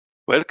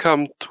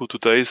Welcome to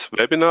today's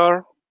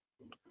webinar.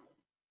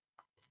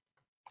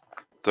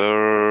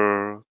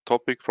 The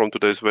topic from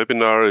today's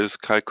webinar is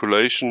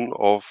calculation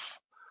of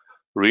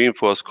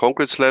reinforced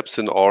concrete slabs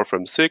in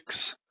RFEM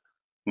 6.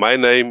 My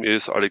name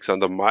is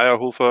Alexander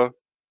Meyerhofer.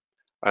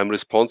 I'm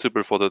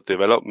responsible for the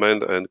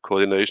development and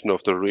coordination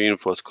of the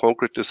reinforced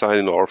concrete design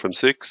in RFEM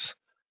 6.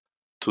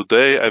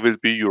 Today I will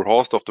be your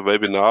host of the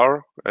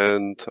webinar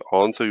and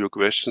answer your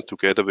questions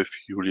together with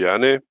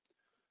Juliane.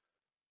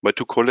 My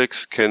two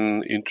colleagues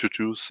can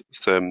introduce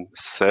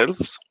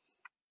themselves.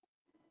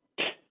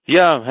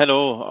 Yeah,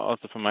 hello,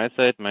 also from my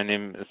side. My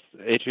name is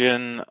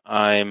Adrian.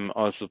 I'm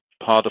also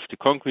part of the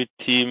concrete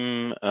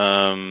team.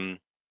 And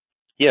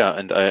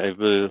I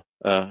will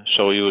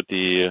show you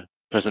the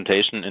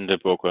presentation in the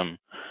program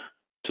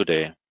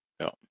today.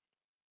 Yeah.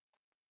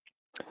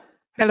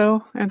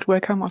 Hello and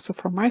welcome also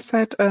from my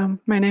side.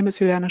 My name is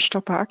Juliane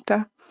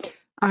Stopper-Akta.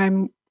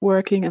 I'm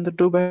working in the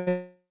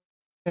Dlubal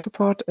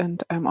support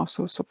and I'm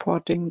also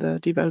supporting the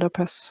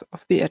developers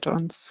of the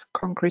add-ons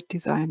concrete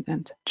design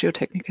and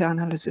geotechnical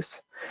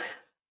analysis.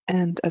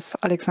 And as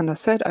Alexander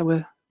said, I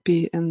will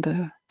be in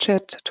the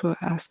chat to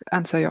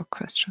answer your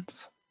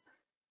questions.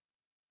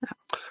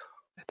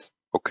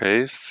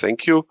 Okay,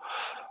 thank you.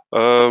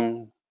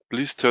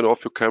 Please turn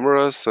off your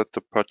cameras so that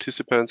the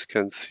participants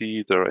can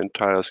see their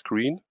entire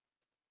screen.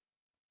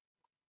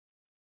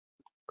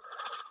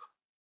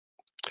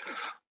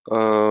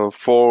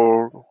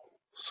 For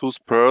those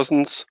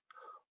persons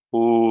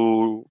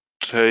who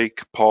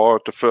take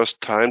part the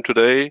first time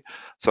today,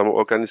 some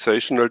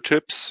organizational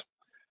tips.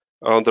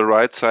 On the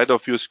right side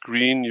of your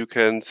screen, you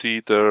can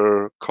see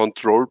the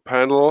control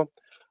panel,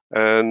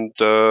 and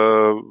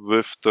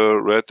with the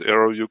red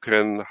arrow, you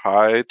can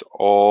hide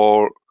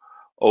or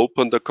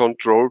open the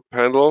control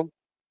panel.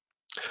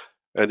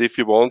 And if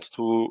you want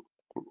to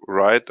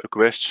write a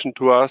question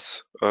to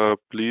us,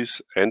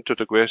 please enter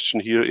the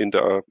question here in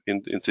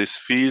this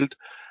field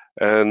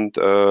and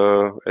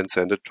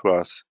send it to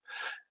us.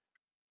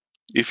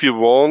 If you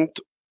want,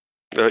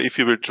 if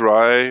you will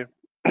try,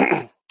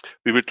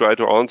 we will try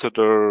to answer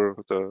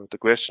the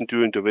question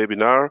during the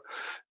webinar.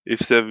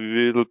 If there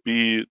will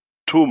be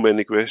too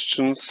many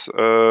questions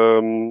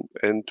and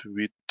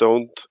we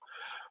don't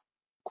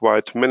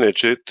quite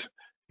manage it,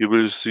 you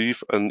will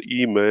receive an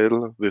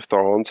email with the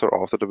answer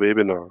after the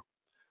webinar.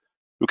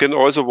 You can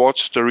also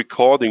watch the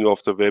recording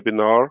of the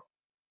webinar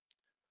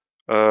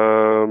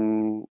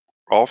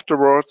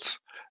afterwards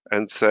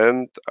and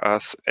send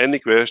us any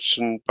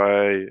question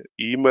by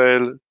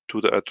email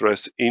to the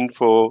address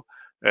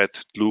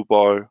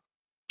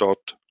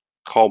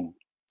info@dlubal.com.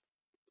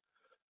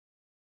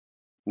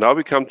 Now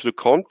we come to the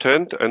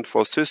content, and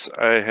for this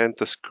I hand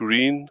the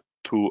screen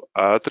to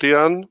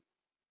Adrian.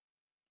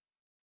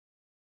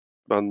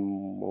 One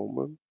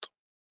moment.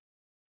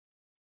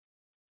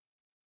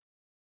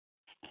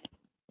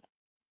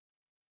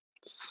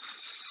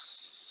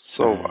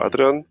 So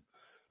Adrian,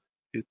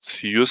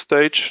 it's your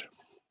stage.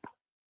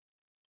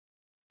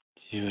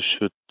 You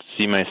should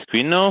see my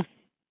screen now.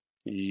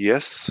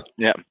 Yes.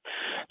 Yeah.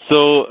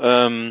 So,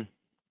 oh,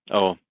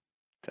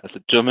 there's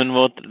a German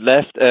word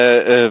left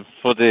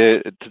for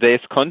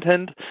today's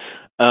content.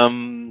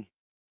 I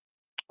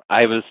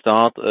will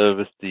start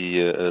with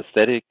the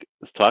static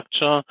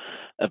structure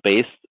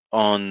based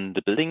on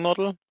the building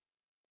model.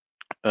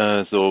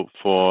 So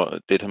for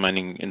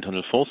determining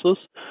internal forces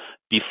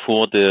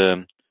before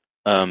the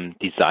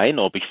design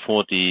or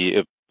before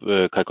the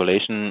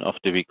calculation of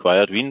the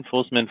required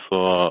reinforcement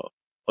for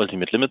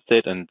ultimate limit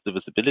state and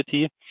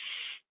divisibility.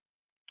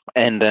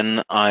 And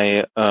then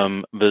I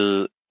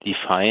will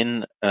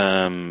define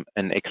an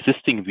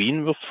existing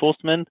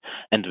reinforcement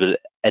and will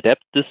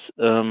adapt this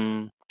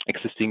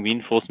existing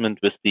reinforcement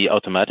with the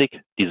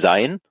automatic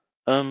design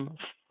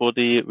for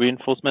the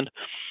reinforcement.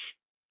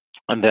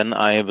 And then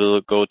I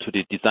will go to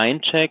the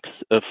design checks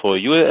for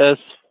ULS,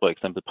 for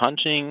example,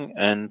 punching,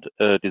 and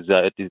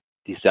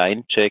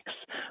design checks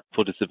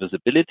for the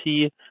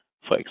divisibility,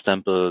 for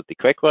example, the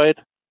crack right.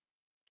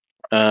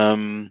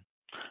 And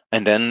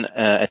then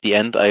at the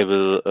end, I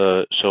will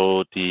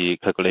show the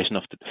calculation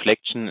of the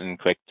deflection in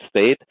correct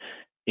state,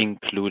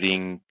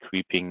 including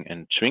creeping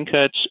and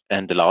shrinkage.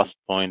 And the last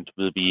point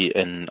will be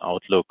an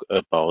outlook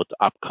about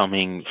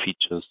upcoming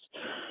features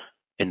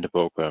in the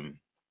program.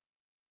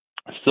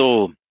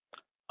 So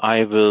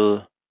I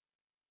will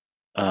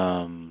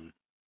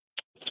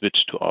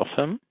switch to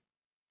RFEM,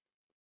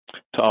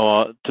 to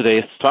our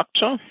today's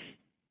structure.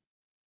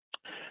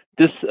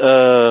 This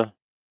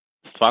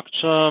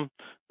structure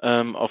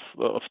of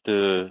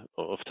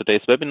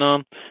today's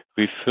webinar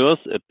refers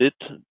a bit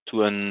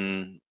to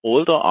an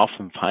older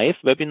RFEM 5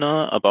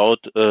 webinar about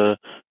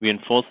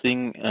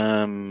reinforcing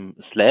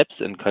slabs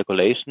and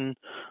calculation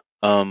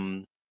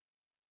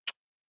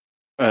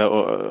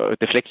or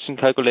deflection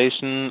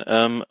calculation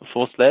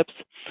for slabs.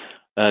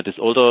 This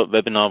older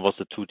webinar was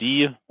a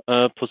 2D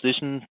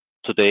position.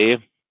 Today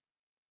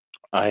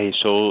I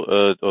show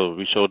or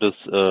we show this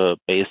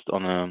based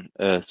on a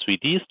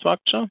 3D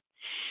structure.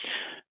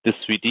 This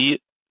 3D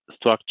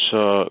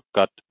structure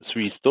got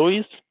 3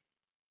 stories.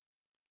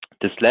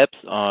 The slabs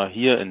are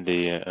here in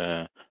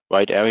the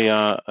right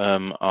area,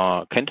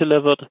 are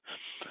cantilevered.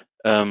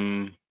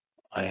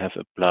 I have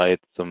applied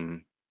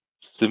some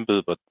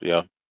simple but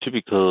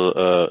typical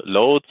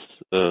loads,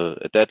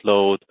 a dead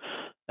load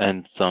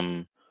and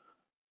some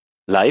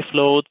live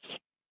loads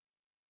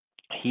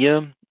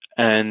here.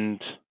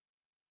 And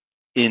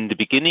in the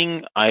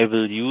beginning, I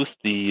will use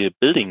the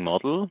building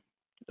model,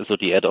 so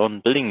the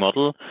add-on building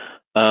model,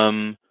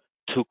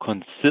 to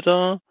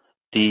consider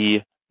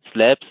the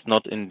slabs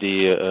not in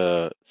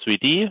the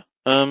 3D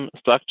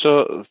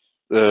structure,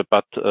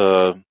 but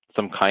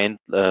some kind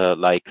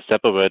like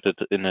separated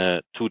in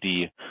a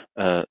 2D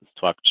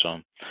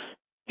structure.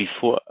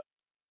 Before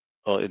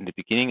or in the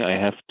beginning, I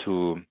have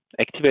to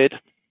activate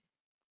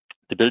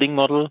the building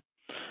model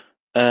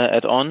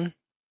add-on.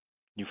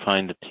 You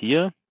find it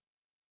here.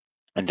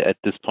 And at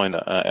this point,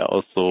 I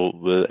also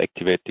will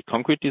activate the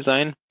concrete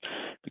design,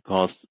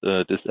 because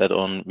this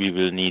add-on we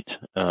will need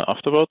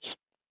afterwards.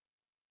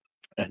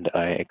 And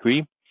I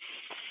agree.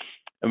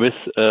 With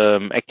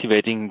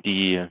activating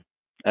the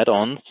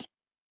add-ons,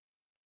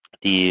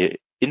 the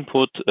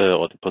input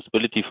or the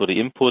possibility for the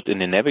input in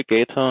the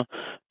navigator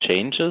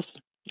changes.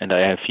 And I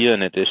have here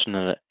an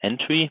additional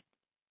entry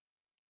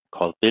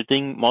called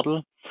building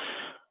model.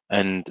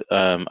 And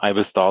I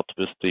will start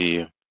with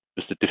the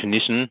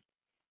definition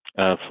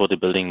for the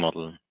building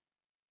model.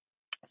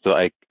 So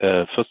I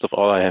first of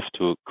all, I have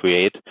to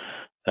create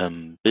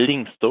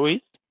building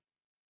stories.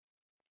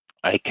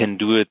 I can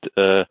do it.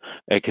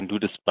 I can do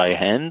this by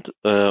hand,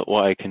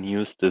 or I can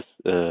use this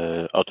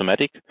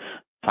automatic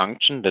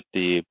function that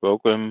the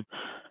program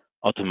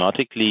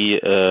automatically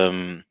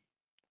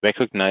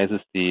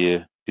recognizes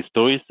the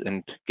stories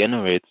and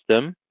generates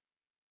them.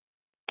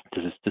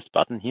 This is this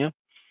button here.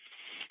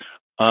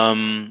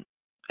 And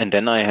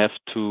then I have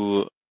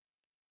to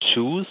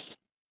choose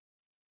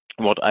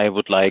what I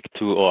would like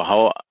to, or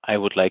how I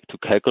would like to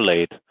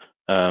calculate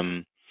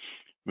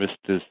with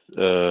this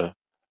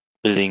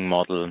building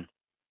model.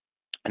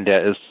 And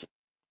there is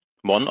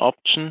one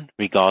option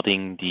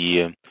regarding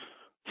the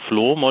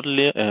floor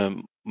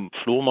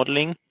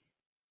modeling.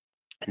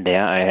 And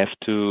there I have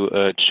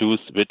to choose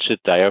rigid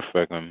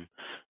diaphragm.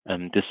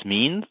 This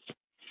means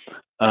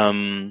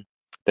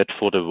that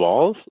for the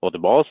walls,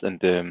 and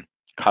the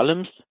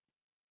columns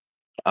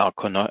are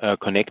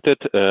connected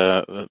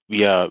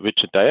via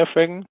rigid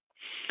diaphragm,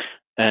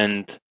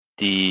 and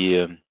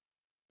the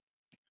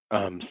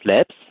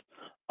slabs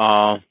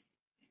are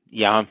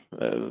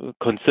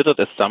considered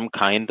as some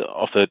kind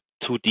of a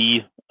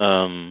 2D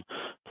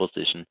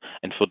position,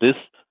 and for this,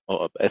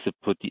 or as a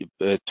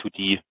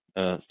 2D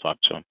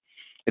structure.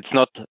 It's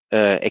not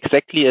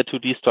exactly a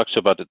 2D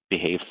structure, but it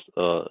behaves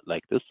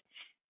like this.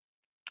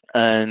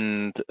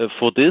 And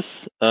for this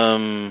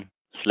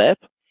slab,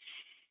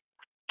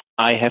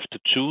 I have to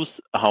choose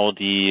how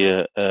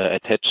the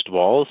attached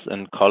walls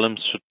and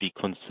columns should be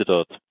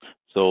considered.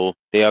 So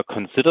they are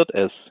considered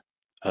as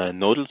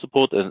nodal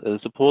supports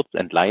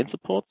and line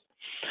supports.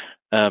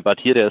 But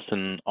here there's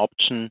an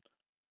option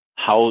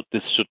how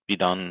this should be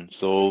done.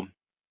 So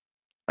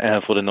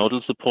for the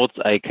nodal supports,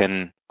 I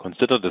can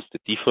consider this the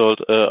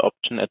default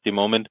option at the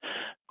moment,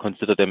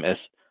 consider them as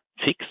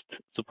fixed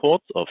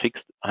supports or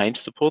fixed hinge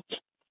supports.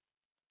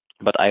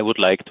 But I would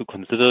like to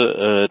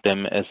consider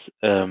them as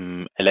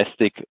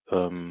elastic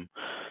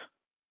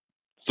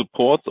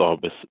supports, or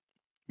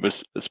with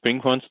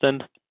spring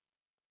constant,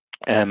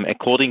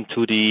 according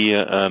to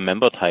the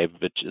member type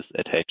which is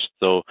attached.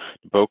 So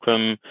the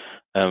program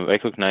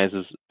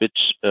recognizes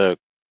which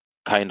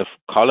kind of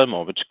column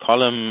or which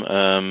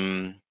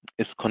column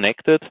is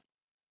connected,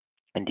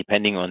 and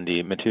depending on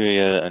the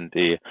material and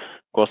the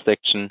cross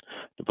section,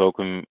 the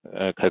program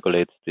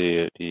calculates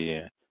the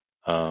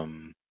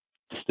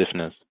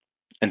stiffness.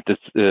 And this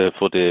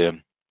for the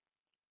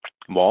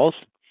walls,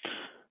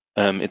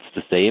 it's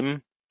the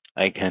same.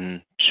 I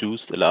can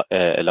choose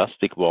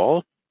elastic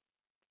wall,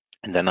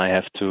 and then I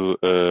have to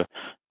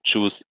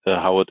choose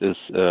how it is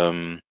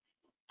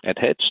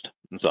attached.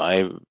 So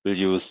I will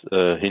use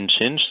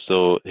hinge,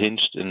 so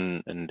hinged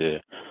in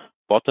the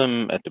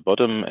bottom, at the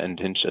bottom, and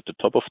hinged at the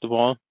top of the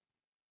wall.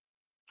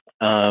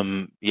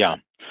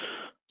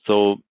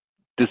 So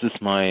this is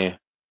my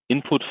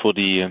input for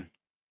the,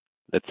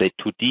 let's say,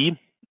 2D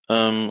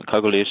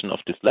calculation of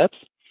the slabs.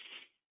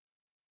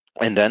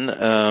 And then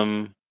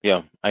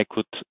I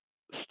could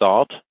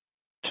start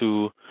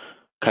to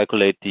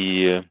calculate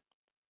the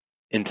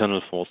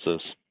internal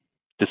forces.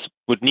 This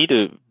would need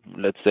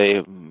let's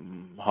say,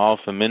 half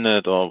a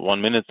minute or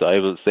 1 minute. So I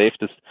will save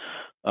this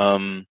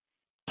time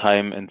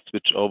and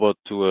switch over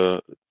to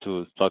a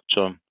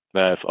structure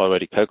where I've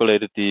already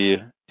calculated the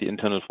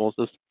internal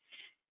forces.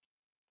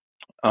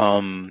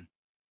 And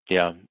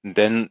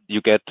then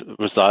you get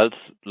results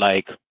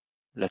like,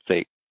 let's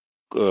say,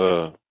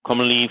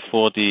 commonly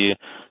for the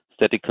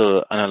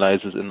statical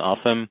analysis in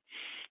RFEM,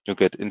 you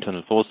get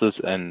internal forces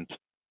and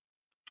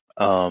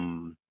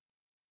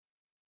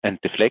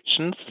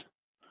deflections.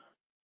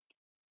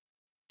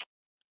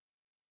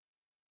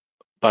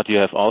 But you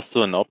have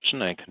also an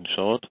option, I can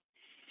show it,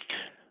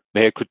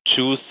 where you could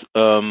choose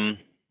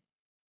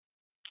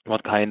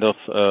what kind of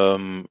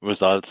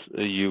results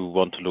you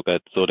want to look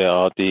at. So there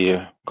are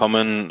the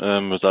common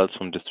results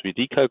from the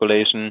 3D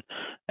calculation,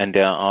 and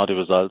there are the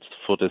results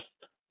for this,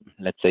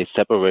 let's say,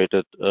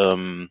 separated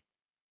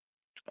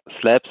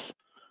slabs.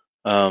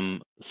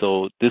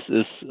 So this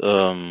is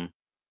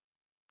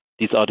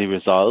these are the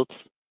results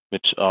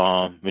which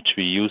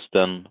we use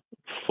then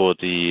for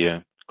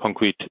the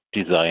concrete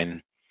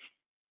design.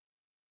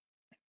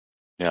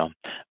 Yeah,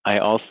 I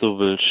also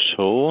will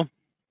show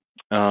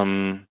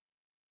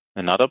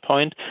another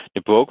point.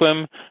 The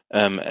program,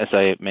 as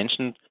I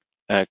mentioned,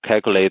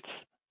 calculates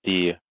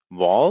the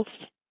walls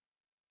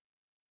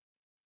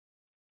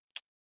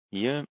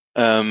here,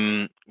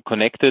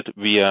 connected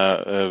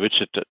via a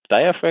rigid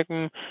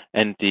diaphragm,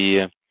 and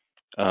the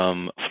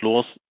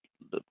floors,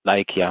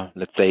 like, yeah,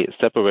 let's say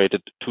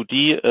separated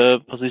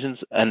 2D positions,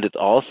 and it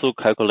also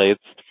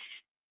calculates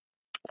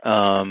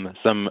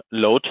some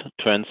load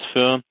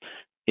transfer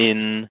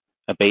in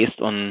based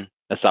on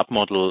a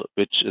submodel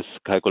which is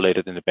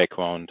calculated in the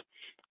background.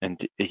 And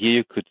here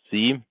you could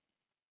see,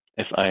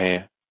 if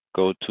I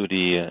go to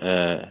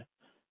the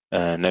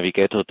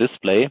navigator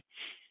display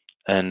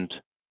and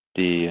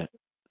the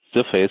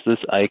surfaces,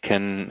 I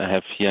can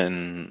have here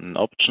an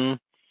option,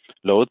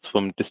 loads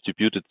from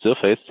distributed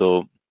surface.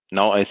 So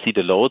now I see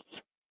the loads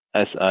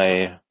as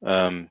I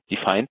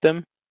defined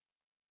them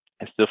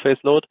as surface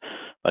load,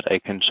 but I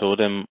can show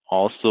them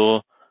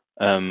also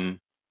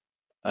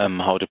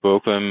how the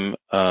program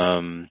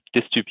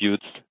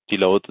distributes the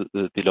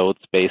loads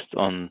based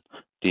on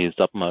the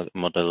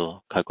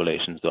submodel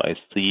calculation. So I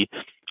see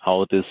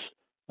how this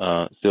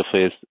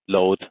surface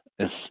load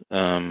is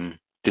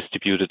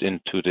distributed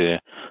into the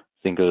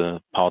single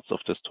parts of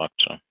the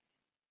structure.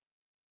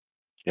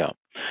 Yeah,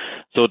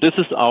 so this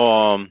is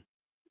our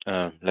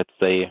let's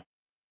say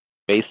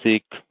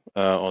basic,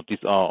 or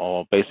these are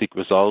our basic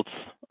results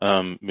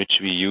which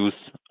we use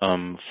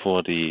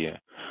for the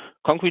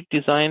concrete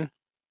design.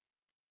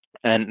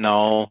 And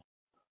now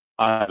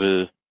I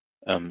will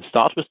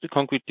start with the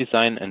concrete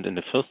design, and in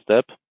the first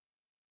step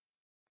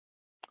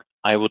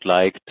I would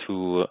like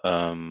to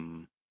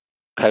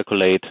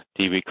calculate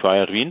the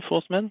required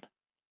reinforcement.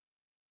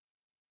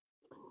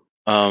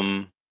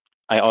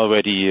 I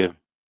already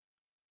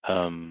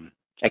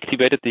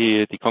activated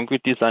the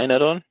concrete design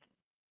add-on.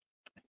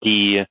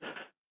 The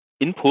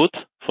input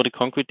for the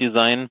concrete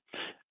design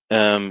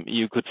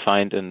you could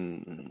find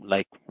in,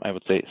 like, I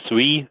would say,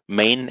 3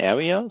 main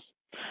areas.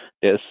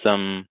 There's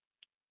an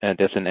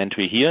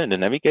entry here in the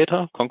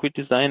navigator, concrete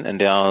design, and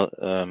there are,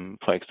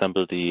 for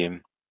example,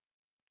 the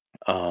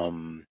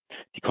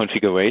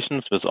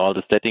configurations with all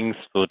the settings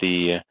for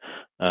the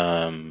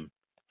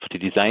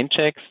design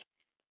checks,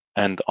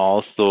 and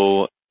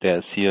also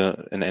there's here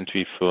an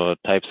entry for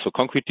types for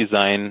concrete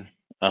design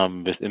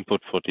with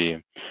input for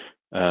the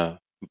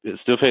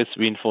surface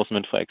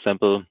reinforcement, for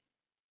example.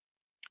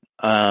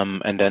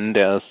 And then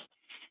there's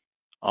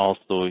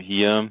also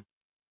here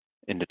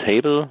in the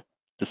table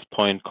this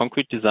point,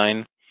 concrete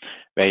design,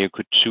 where you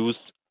could choose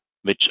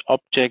which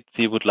objects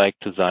you would like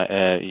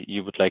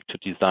to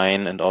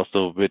design, and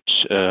also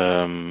which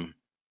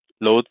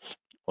loads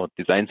or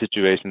design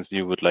situations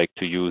you would like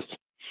to use,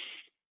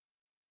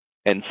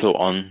 and so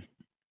on.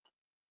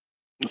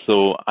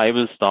 So I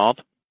will start,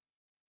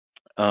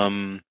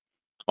 or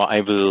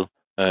I will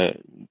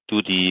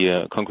do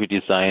the concrete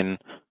design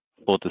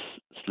for this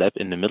slab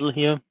in the middle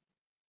here.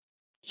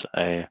 So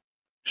I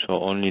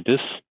show only this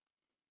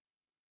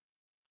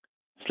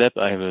slab.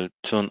 I will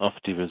turn off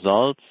the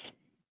results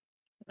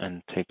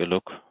and take a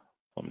look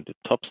from the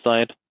top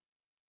side.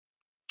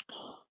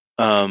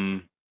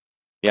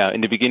 Yeah,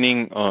 in the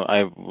beginning,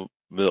 I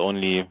will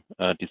only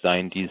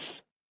design these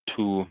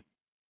 2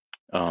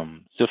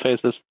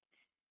 surfaces.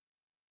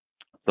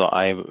 So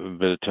I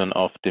will turn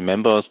off the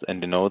members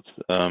and the nodes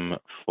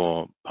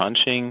for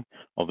punching,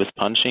 or with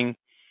punching,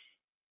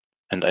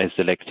 and I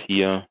select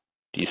here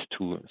these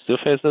 2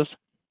 surfaces.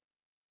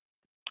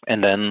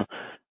 And then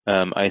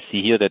I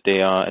see here that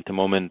they are at the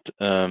moment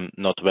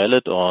not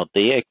valid or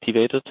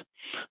deactivated,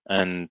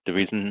 and the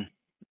reason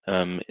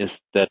is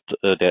that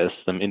there is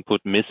some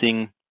input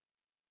missing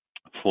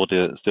for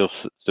the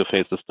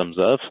surfaces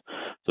themselves.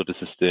 So this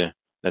is the,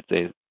 let's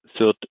say,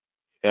 3rd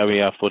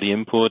area for the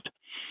input.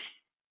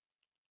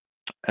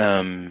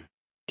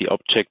 The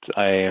objects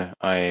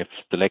I've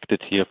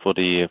selected here for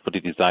the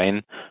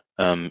design,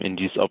 in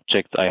these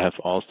objects I have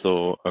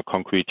also a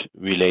concrete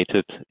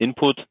related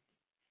input.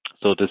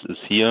 So this is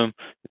here.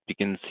 It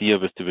begins here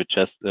with the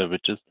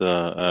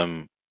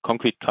register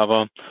concrete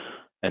cover,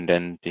 and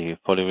then the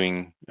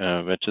following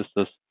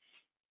registers.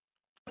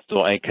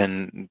 So I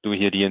can do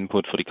here the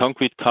input for the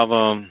concrete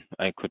cover.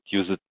 I could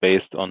use it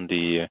based on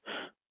the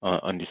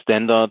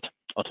standard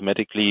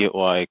automatically,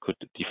 or I could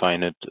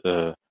define it,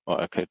 or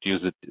I could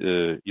use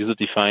it user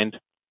defined.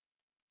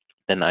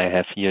 Then I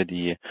have here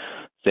the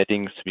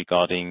settings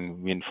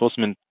regarding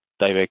reinforcement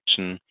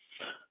direction.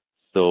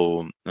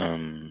 So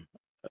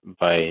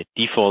by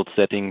default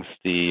settings,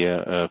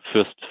 the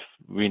first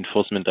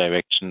reinforcement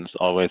direction is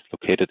always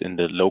located in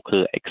the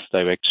local X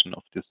direction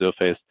of the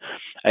surface.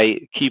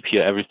 I keep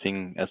here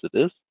everything as it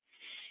is.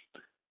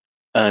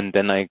 And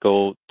then I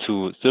go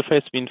to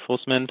surface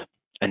reinforcement,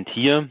 and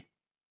here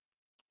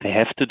I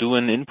have to do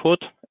an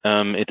input.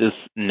 It is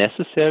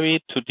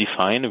necessary to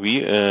define a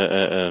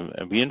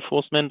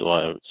reinforcement or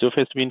a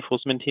surface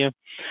reinforcement here.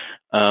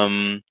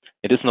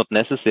 It is not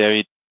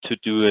necessary to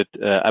do it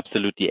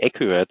absolutely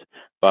accurate,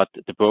 but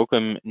the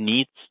program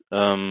needs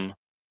some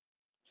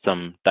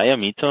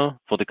diameter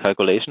for the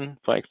calculation,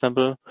 for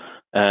example,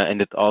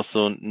 and it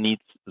also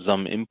needs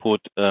some input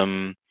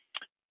for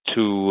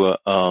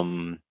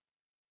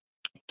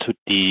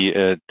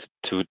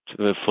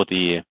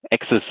the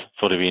axis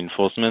for the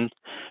reinforcement,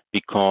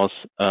 because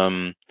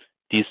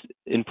these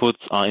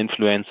inputs are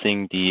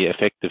influencing the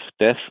effective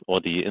depth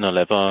or the inner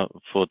lever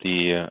for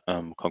the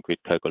concrete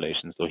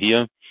calculation. So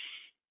here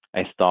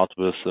I start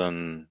with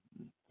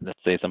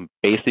let's say some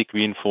basic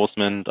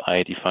reinforcement.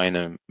 I define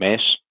a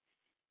mesh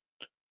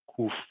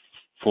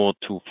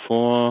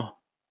Q424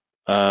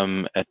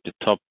 at the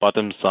top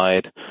bottom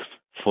side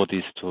for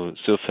these two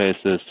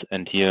surfaces,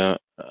 and here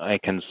I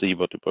can see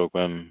what the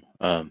program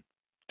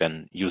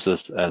then uses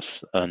as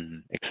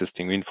an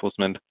existing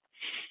reinforcement.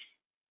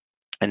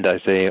 And I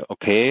say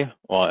OK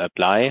or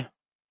apply,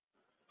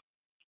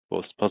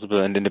 both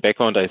possible. And in the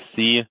background, I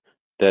see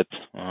that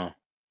the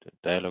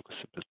dialog is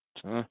a bit.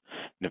 In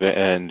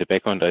the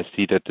background, I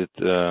see that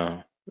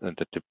the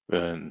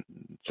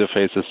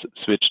surface is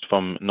switched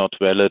from not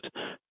valid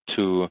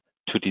to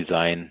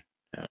design.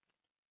 Yeah.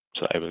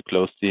 So I will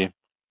close the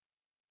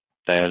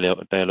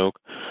dialog.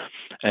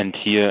 And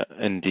here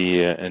in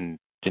the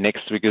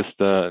next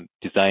register,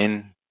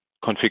 design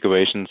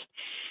configurations,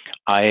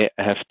 I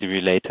have the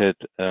related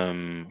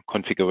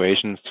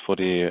configurations for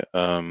the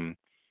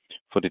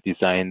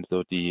design,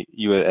 so the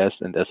ULS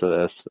and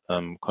SLS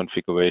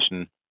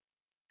configuration.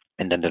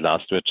 And then the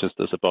last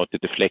register is about the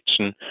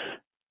deflection.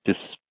 This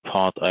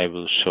part I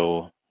will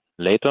show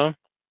later.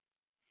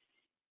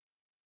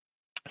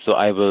 So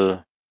I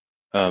will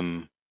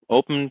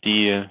open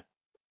the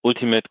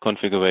ultimate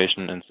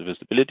configuration and the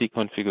visibility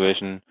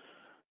configuration.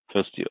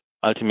 First, the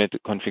ultimate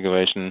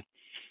configuration.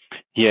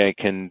 Here I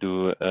can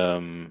do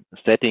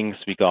settings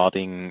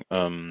regarding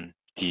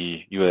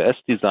the ULS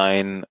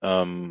design,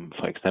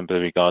 for example,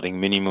 regarding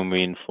minimum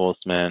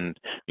reinforcement,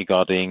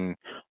 regarding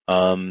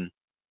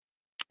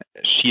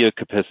shear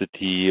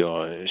capacity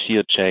or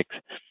shear checks,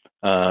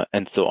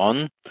 and so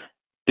on.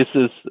 This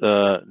is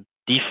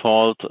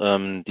default.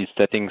 These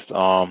settings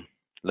are,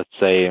 let's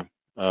say,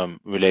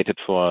 related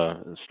for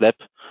slab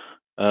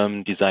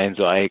design,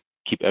 so I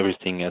keep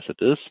everything as it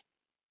is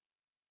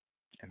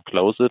and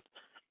close it.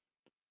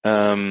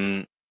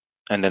 And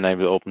then I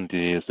will open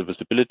the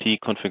visibility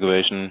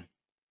configuration.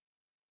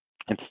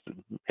 It's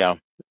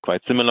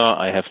quite similar.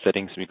 I have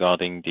settings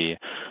regarding the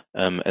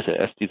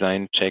SLS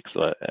design checks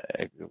or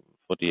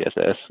for the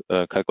SLS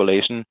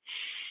calculation.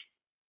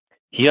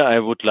 Here I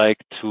would like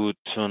to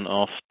turn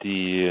off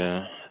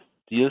the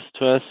steel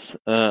stress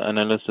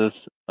analysis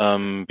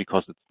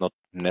because it's not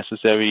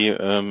necessary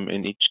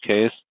in each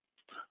case.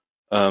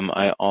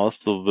 I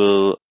also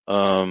will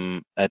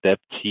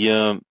adapt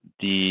here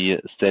the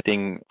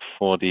setting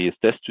for the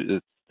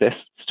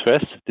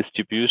stress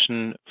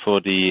distribution for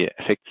the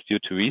effects due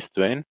to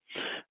restrain.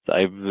 So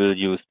I will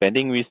use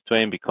bending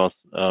restrain because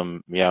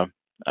I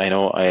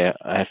know I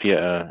have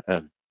here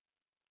a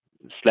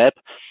slab,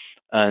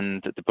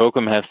 and the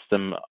program has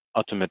some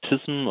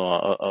automatism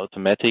or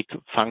automatic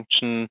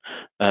function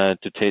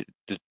to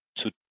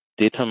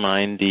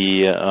determine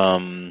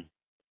the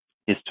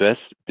stress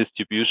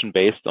distribution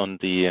based on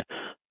the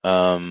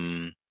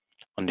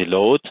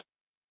load.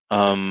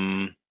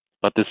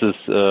 But this is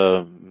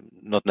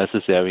not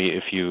necessary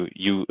if you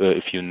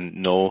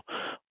know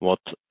what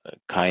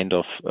kind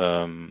of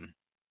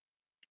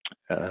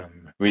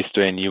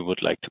restrain you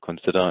would like to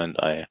consider, and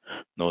I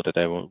know that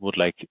I would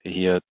like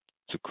here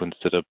to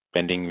consider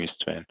bending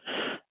restrain.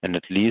 And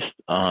at least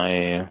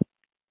I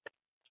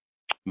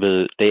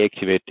will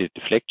deactivate the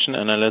deflection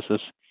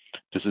analysis.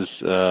 This is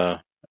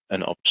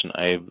an option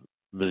I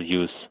will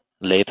use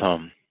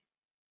later.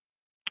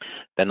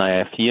 Then I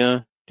have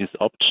here this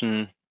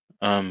option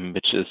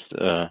which is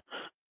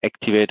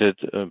activated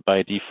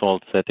by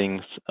default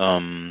settings,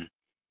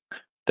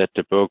 that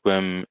the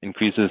program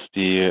increases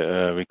the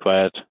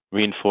required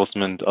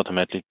reinforcement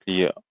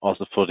automatically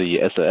also for the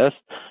SLS.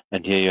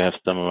 And here you have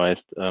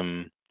summarized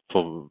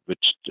for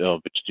which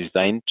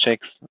design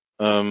checks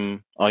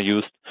are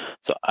used.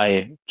 So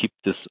I keep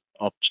this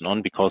option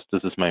on because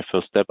this is my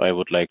first step. I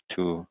would like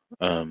to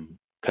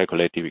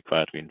calculate the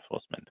required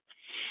reinforcement.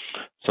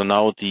 So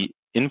now the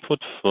input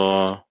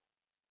for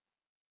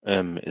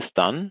is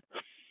done,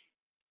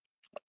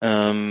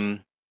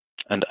 and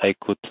I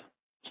could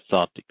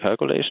start the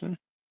calculation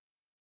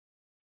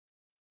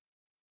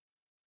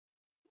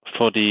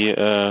for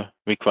the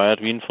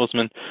required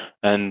reinforcement.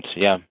 And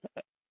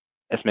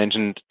as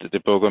mentioned, the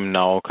program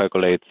now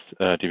calculates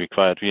the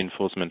required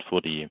reinforcement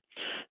for the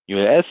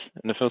ULS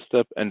in the first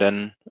step, and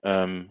then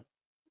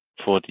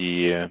for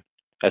the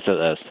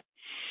SLS.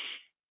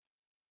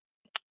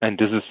 And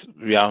this is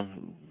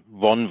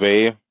one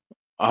way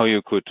how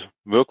you could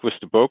work with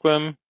the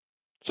program.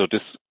 So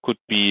this could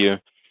be,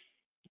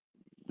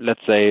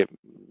 let's say,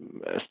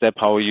 a step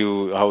how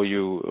you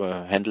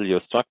handle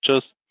your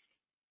structures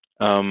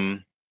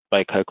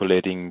by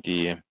calculating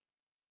the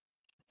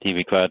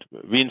required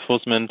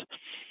reinforcement.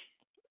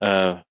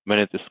 When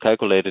it is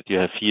calculated, you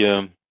have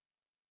here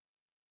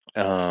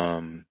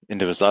in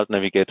the result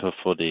navigator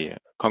for the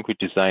concrete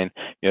design,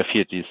 you have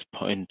here this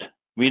point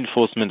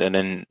reinforcement, and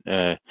then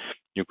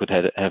you could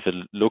have a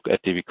look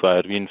at the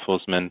required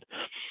reinforcement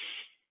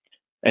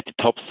at the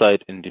top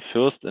side in the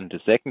first and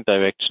the second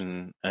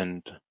direction,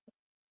 and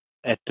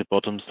at the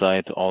bottom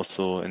side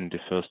also in the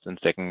first and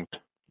second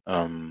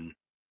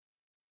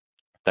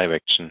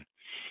direction.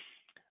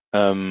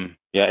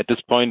 At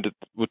this point, it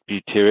would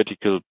be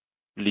theoretically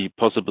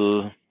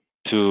possible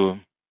to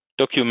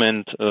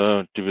document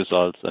the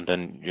results, and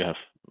then you have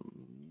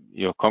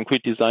your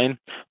concrete design.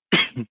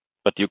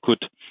 But you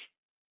could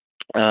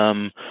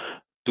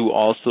do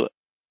also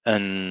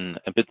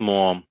a bit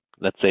more,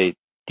 let's say,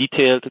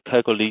 detailed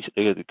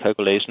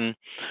calculation,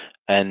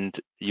 and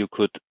you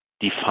could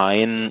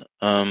define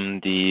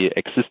the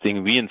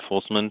existing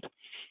reinforcement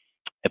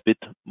a bit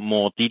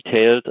more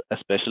detailed,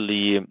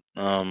 especially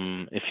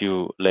if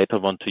you later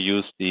want to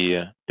use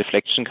the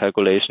deflection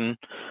calculation.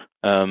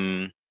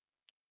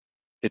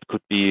 It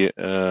could be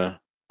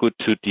good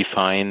to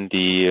define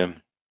the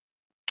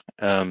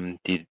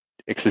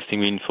existing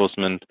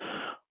reinforcement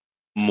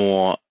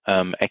more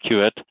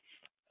accurate,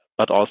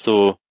 but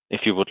also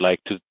if you would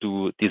like to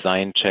do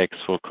design checks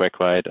for crack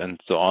height and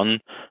so on,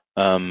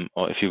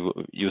 or if you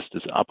use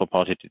this upper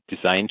party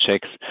design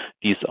checks,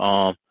 these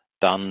are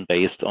done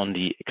based on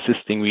the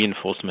existing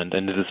reinforcement,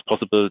 and it is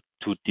possible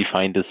to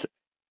define this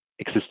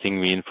existing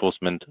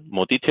reinforcement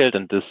more detailed,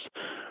 and this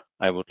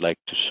I would like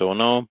to show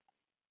now.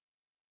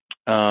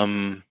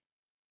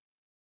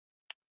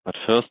 But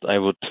first I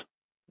would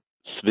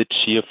switch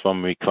here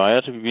from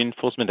required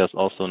reinforcement. There's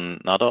also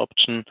another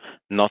option,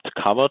 not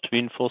covered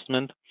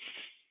reinforcement,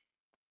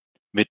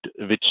 which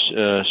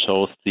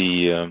shows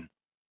the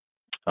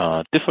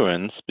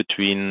difference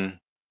between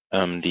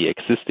the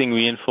existing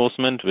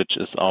reinforcement, which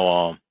is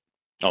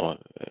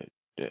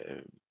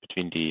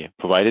between the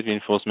provided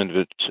reinforcement,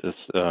 which is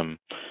the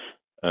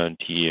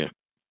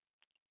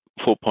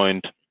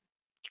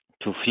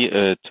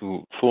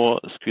 4.24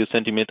 square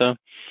centimeter,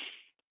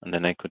 and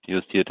then I could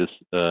use here this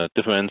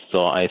difference.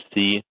 So I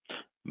see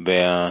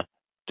where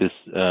this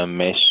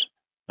mesh,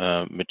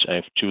 which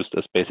I've chosen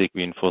as basic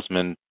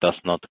reinforcement, does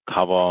not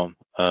cover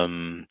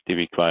the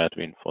required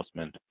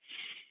reinforcement.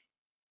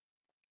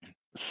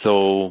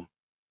 So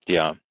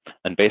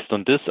and based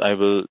on this, I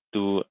will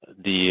do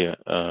the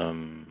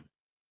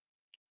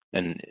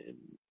an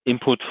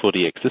input for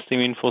the existing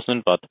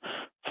reinforcement. But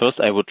first,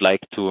 I would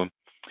like to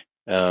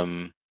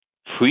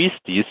freeze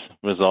these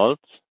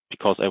results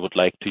because I would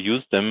like to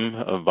use them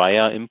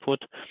via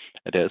input.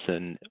 There's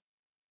an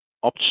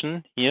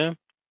option here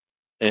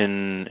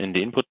in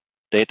the input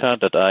data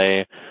that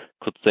I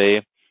could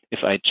say,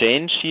 if I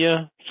change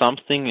here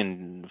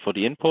something for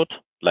the input,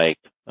 like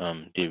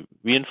the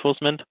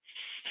reinforcement,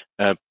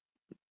 the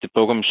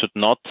program should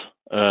not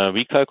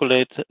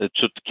recalculate. It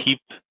should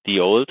keep the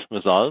old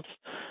results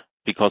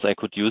because I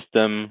could use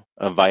them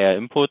via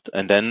input.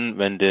 And then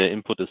when the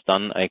input is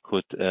done, I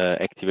could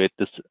activate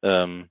this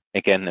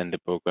again, and the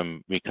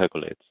program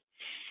recalculates.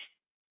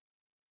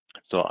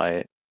 So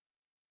I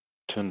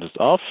turn this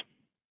off,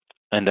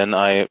 and then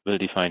I will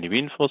define the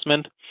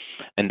reinforcement,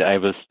 and I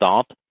will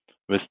start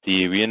with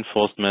the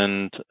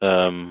reinforcement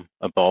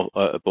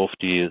above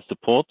the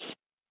supports.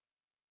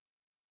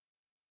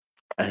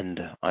 And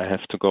I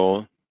have to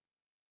go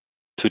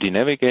to the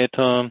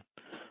navigator,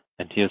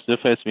 and here's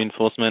surface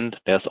reinforcement.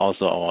 There's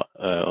also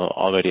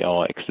already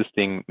our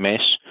existing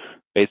mesh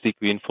basic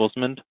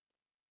reinforcement.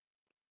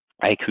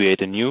 I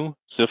create a new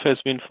surface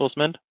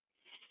reinforcement,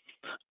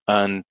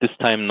 and this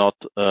time not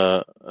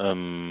for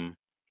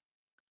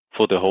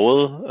the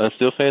whole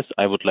surface.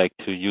 I would like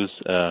to use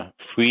a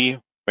free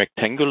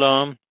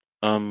rectangular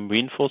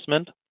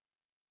reinforcement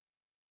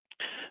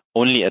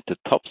only at the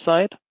top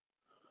side,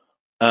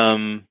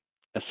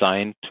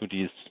 assigned to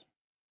these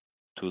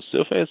two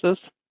surfaces,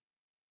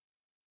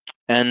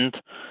 and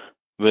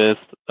with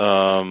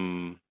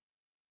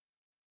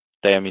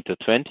diameter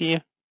 20,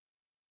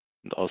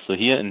 and also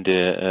here in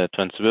the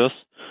transverse,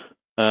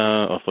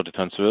 or for the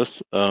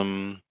transverse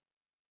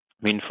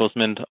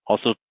reinforcement,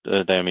 also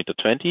diameter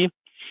 20.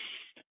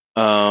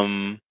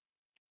 And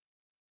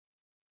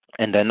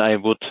then I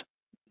would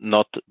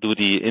not do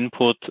the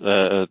input.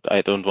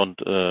 I don't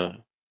want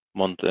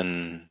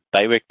a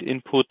direct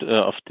input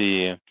of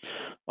the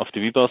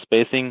rebar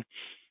spacing.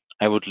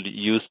 I would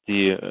use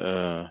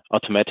the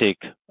automatic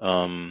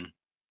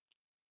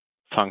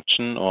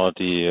function, or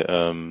the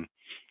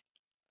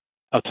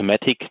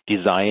automatic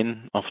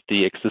design of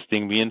the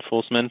existing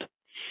reinforcement.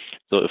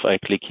 So if I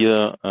click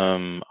here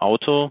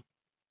auto,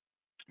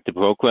 the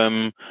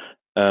program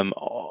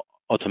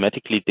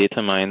automatically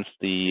determines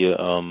the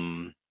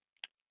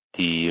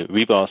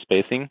rebar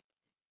spacing.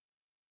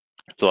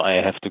 So I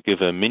have to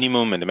give a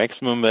minimum and a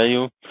maximum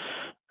value.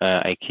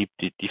 I keep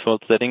the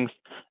default settings,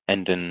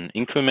 and in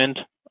increment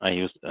I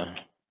use a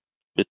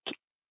bit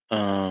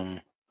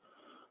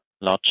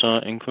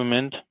larger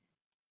increment,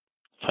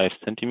 5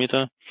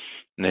 centimeter,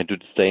 and I do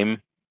the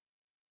same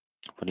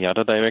for the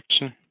other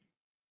direction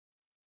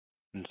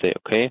and say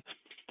OK.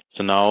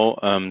 So now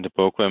the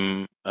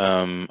program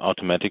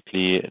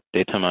automatically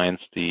determines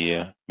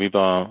the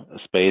rebar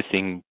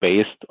spacing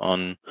based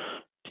on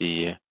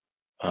the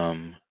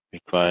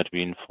required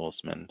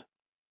reinforcement.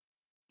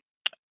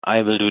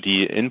 I will do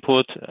the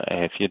input. I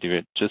have here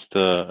the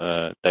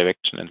register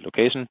direction and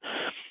location.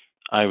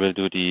 I will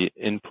do the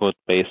input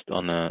based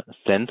on a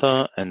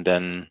center and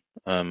then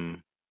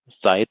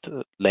side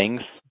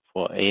length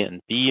for A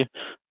and B.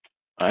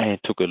 I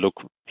took a look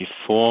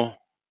before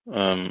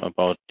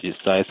about the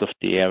size of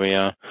the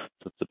area,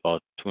 so it's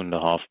about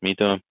 2.5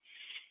 meters.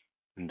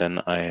 And then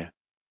I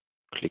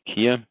click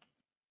here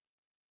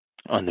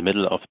on the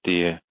middle of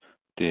the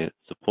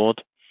support,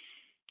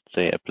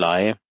 say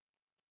apply.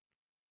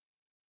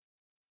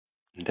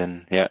 And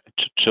then yeah, it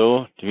should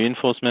show the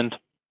reinforcement.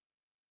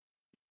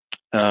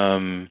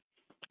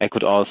 I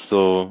could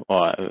also,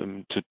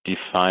 to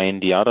define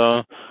the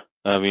other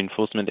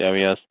reinforcement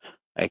areas,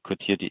 I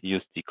could here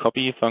use the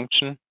copy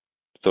function.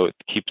 So it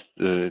keeps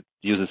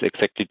uses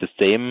exactly the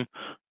same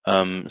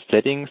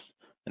settings,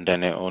 and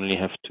then I only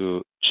have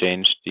to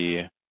change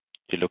the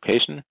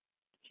location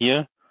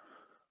here.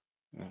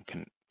 I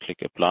can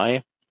click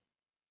apply,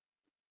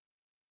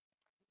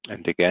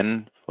 and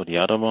again for the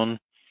other one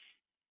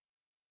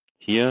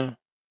here,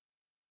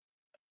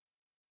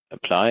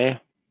 apply,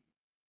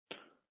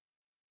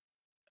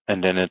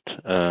 and then it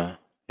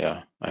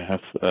yeah, I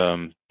have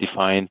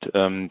defined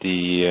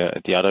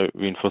the other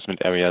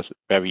reinforcement areas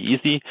very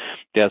easy.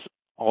 There's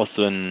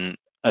also an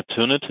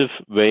alternative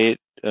way.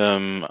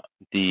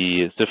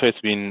 The surface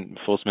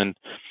reinforcement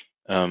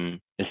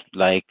is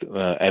like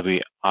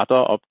every other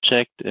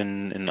object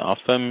in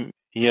RFEM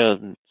here.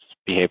 It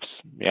behaves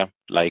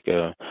like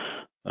a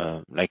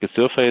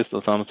surface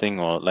or something,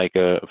 or like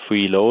a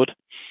free load.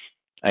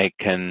 I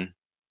can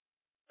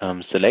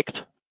select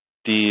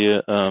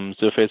the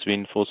surface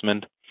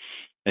reinforcement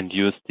and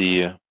use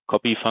the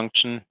copy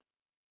function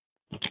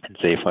and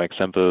say, for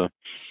example,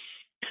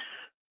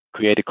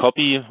 create a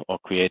copy or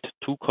create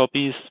 2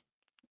 copies,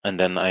 and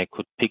then I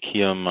could pick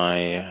here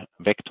my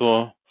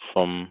vector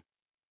from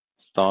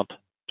start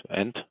to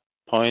end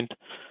point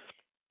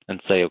and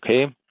say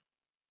OK,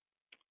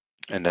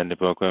 and then the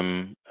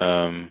program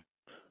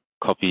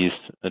copies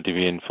the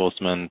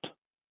reinforcement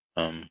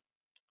 2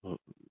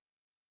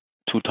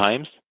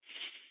 times.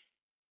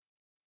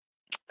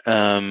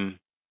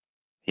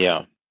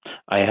 Yeah,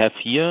 I have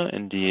here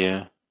in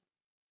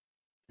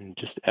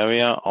this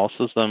area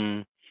also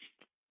some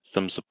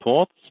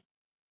supports,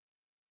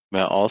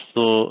 where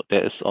also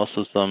there is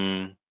also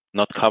some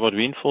not covered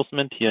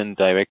reinforcement here in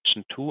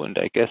direction 2, and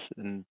I guess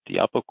in the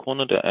upper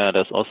corner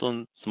there's also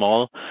a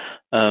small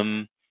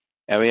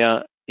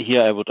area.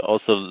 Here I would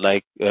also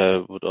like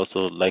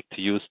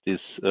to use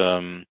this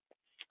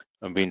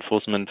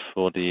reinforcement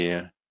for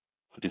the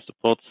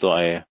support, so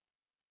I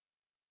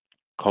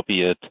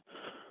copy it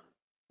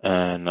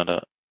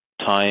another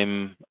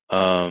time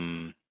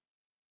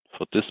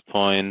for this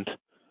point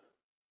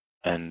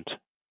and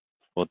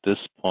for this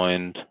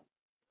point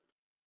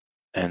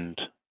and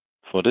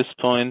for this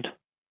point,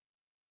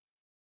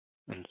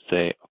 and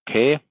say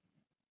OK.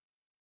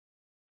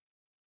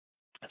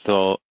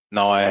 So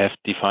now I have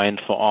defined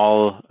for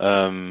all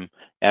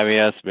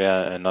areas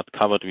where not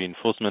covered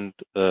reinforcement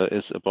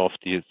is above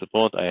the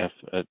support, I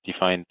have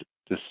defined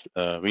this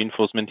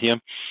reinforcement here.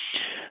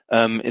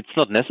 It's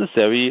not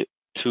necessary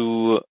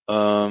to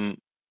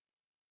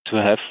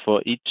have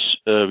for each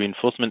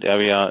reinforcement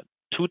area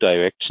 2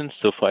 directions.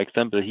 So for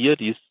example, here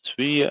these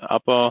 3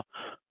 upper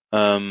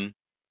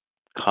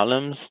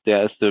columns,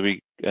 there is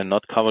the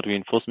not covered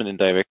reinforcement in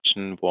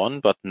direction 1,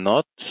 but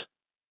not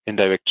in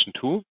direction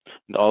 2.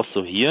 And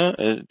also here,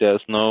 there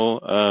is no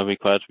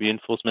required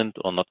reinforcement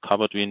or not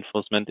covered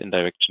reinforcement in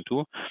direction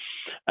 2.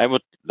 I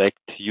would like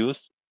to use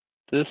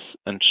this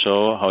and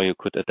show how you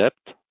could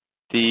adapt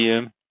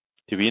the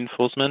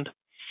reinforcement.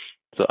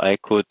 So I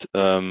could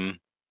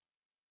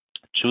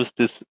choose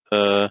this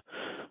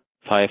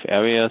 5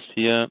 areas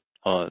here,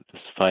 or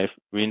this 5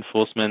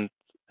 reinforcement,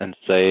 and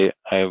say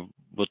I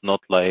would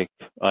not like,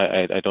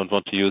 I don't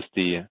want to use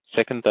the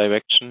second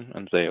direction,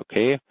 and say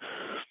OK.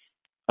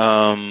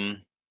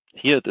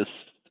 Here it is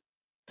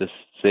the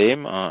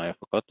same. I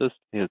forgot this.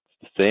 Here it's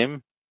the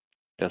same.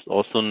 There's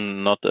also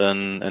not a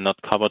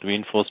not covered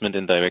reinforcement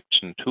in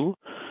direction 2,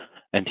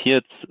 and here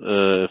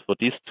it's for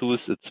these 2s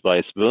it's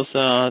vice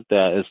versa.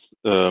 There is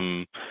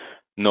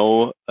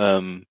no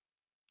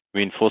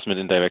reinforcement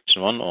in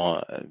direction 1,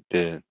 or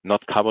the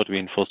not covered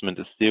reinforcement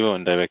is 0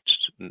 in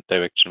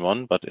direction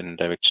 1, but in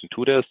direction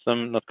 2 there's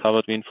some not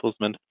covered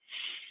reinforcement.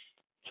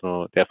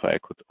 So therefore I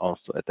could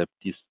also adapt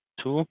these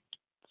two.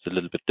 It's a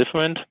little bit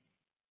different.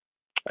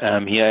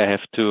 Here I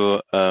have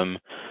to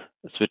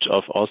switch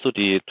off also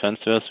the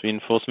transverse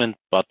reinforcement,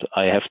 but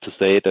I have to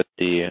say that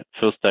the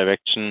first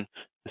direction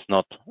is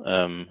not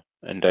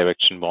in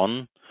direction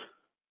 1,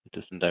 it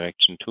is in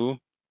direction 2,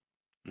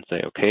 and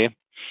say okay.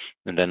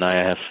 And then I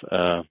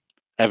have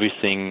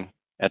everything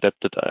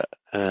adapted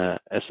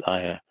as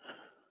I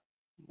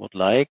would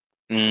like.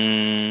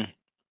 There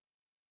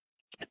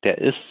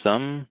is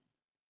some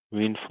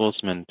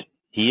reinforcement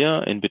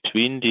here in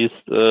between these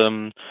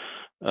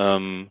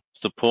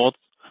supports.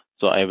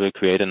 So I will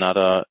create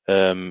another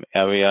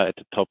area at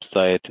the top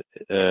side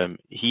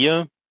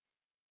here.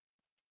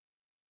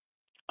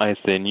 I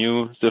say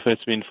new surface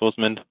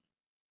reinforcement,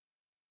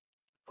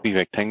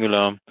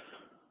 rectangular.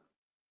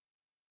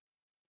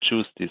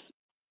 Choose these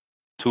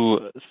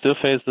two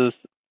surfaces,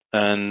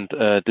 and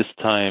this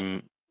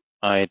time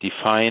I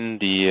define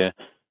the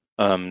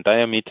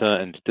diameter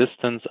and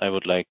distance. I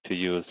would like to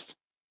use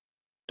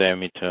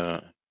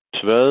diameter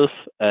 12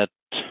 at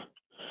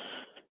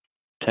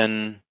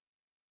 10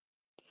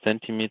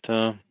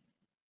 centimeter.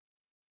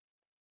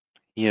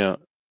 Here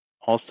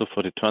also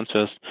for the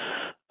transverse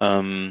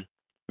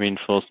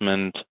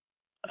reinforcement,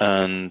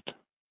 and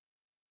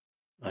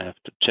I have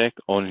to check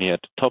only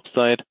at the top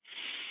side.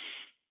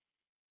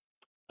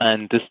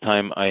 And this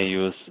time I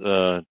use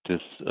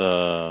this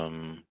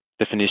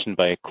definition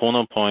by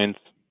corner points.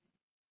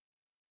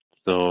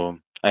 So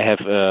I have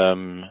a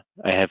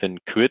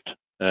grid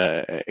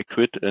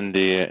in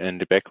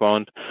the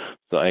background.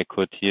 So I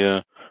could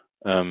here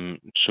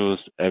choose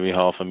every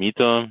half a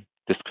meter.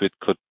 This grid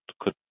could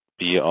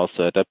be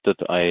also adapted.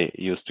 I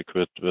use the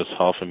grid with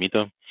half a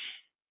meter.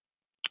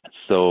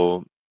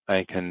 So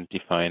I can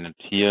define it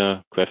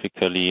here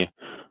graphically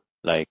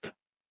like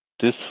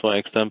this, for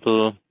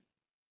example,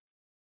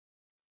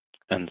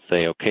 and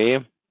say okay.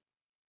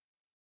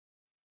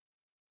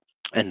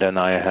 And then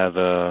I have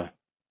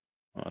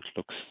it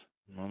looks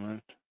a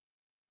moment.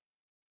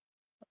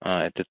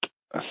 I did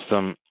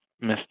some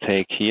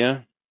mistake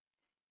here.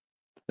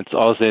 It's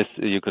always,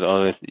 you could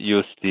always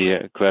use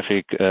the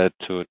graphic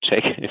to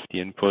check if the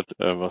input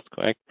was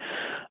correct.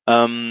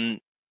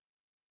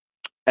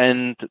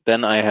 And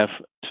then I have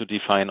to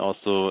define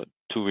also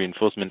two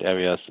reinforcement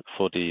areas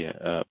for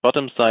the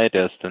bottom side.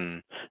 There's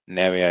an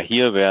area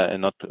here where a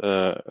not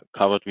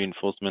covered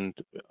reinforcement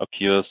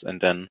occurs,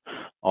 and then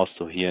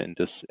also here in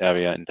this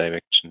area in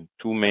direction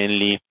 2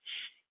 mainly,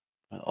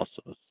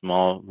 also a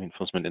small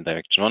reinforcement in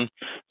direction 1.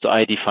 So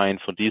I define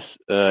for these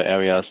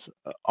areas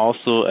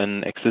also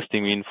an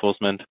existing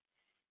reinforcement.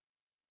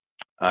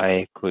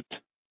 I could,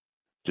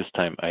 this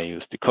time I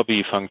use the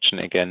copy function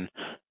again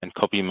and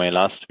copy my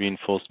last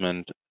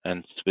reinforcement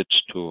and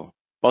switch to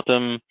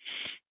bottom.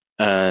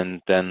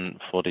 And then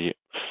for the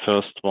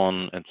first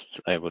one,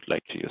 I would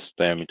like to use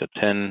diameter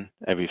 10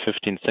 every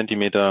 15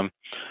 centimeter.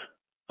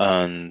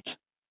 And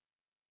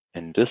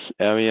in this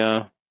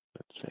area,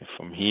 let's say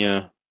from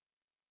here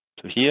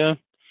to here,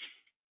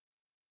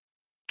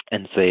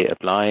 and say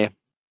apply.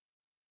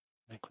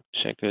 I could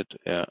check it,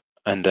 yeah.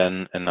 And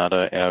then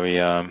another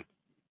area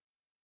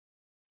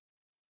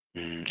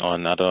or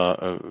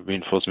another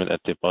reinforcement at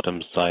the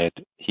bottom side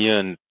here.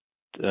 And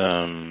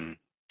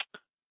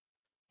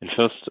in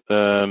first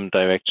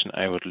direction,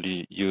 I would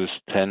use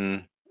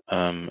 10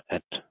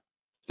 at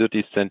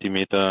 30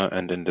 centimeter,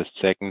 and in the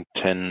second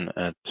 10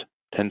 at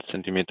 10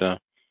 centimeter,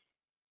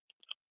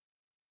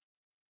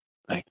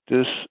 like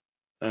this.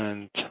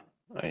 And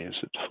I use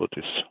it for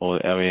this whole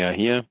area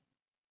here,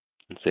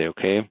 and say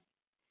okay.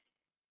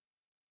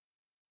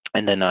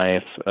 And then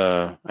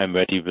I'm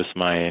ready with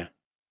my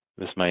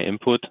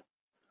input.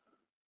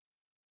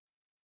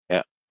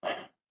 Yeah.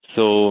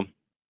 So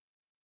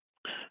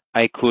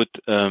I could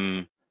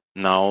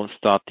now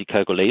start the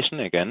calculation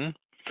again,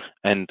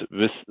 and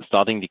with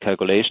starting the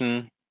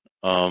calculation,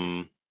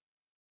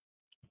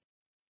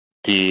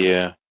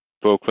 the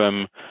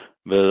program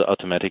will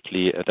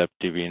automatically adapt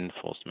the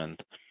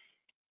reinforcement.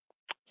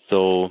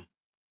 So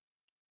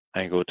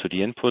I go to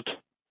the input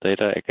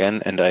data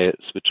again, and I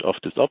switch off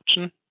this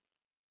option.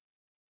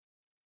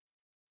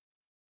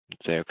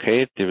 Say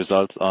okay, the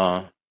results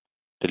are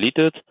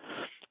deleted.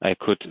 I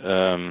could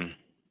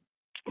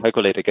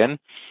calculate again,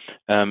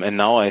 and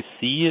now I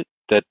see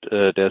that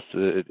there's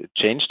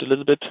changed a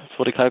little bit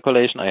for the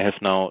calculation. I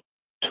have now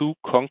two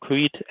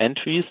concrete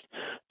entries.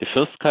 The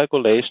first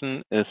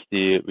calculation is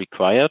the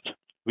required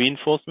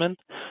reinforcement.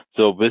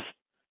 So with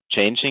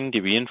changing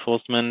the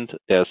reinforcement,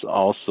 there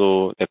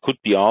could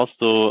be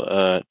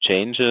also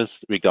changes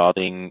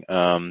regarding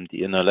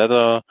the inner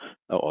ladder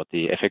or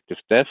the effective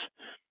depth,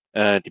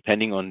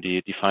 depending on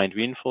the defined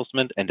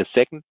reinforcement. And the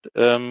second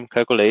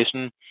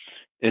calculation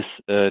is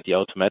the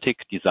automatic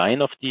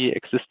design of the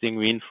existing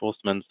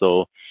reinforcement.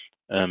 So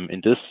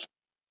in this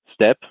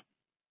step,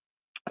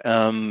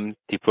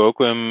 the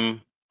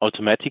program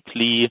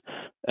automatically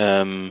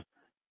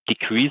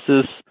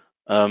decreases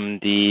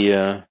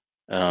the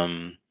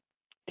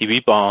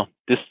rebar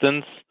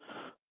distance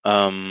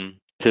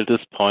till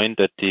this point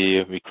that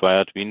the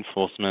required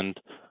reinforcement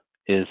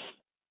is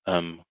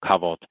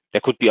covered.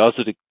 There could be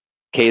also the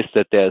case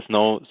that there is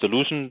no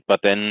solution,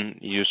 but then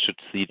you should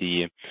see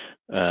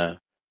the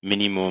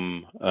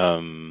minimum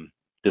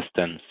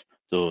distance.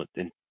 So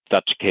in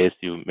such case,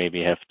 you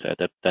maybe have to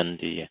adapt then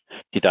the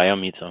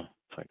diameter,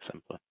 for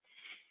example.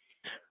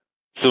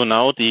 So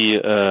now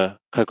the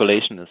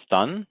calculation is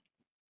done,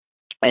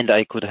 and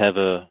I could have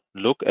a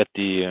look at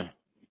the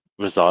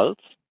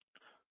results.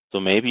 So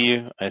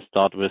maybe I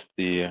start with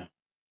the,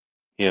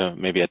 here,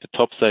 maybe at the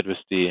top side with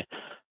the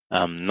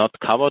not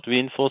covered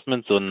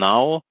reinforcement. So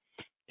now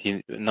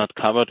the not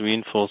covered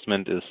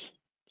reinforcement is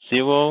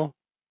 0,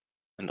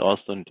 and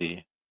also in the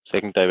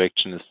second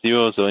direction is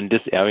 0. So in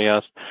these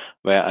areas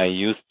where I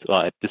used,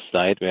 or at this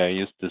side where I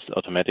used this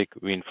automatic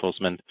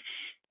reinforcement,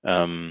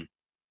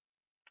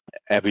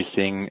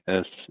 everything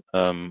is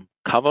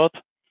covered.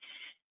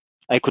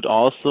 I could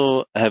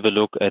also have a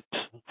look at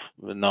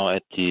now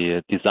at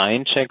the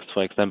design checks,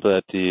 for example,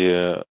 at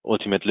the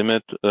ultimate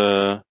limit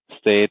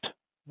state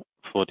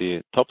for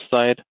the top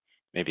side.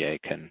 Maybe I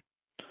can,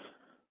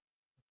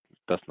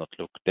 does not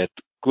look that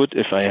good.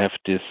 If I have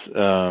this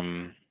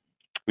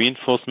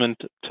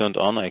reinforcement turned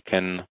on, I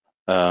can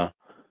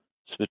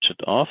switch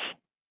it off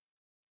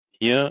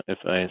here if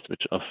I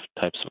switch off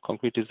types of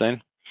concrete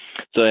design.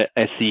 So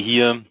I see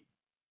here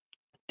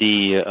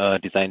the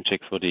design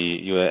check for the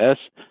UAS.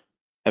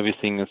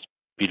 Everything is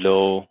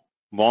below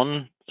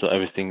 1, so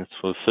everything is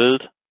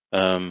fulfilled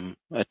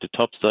at the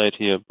top side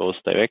here, both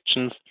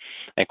directions.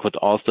 I could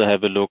also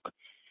have a look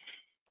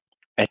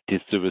at the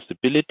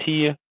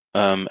serviceability,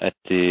 at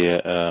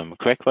the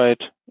crack right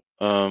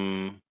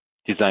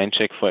design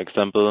check, for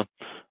example.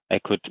 I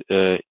could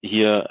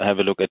here have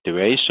a look at the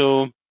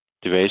ratio.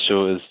 The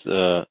ratio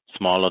is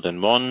smaller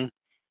than 1.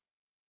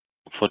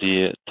 For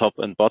the top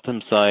and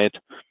bottom side,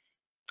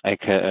 I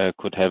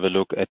could have a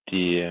look at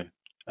the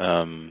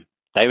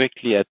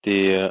directly at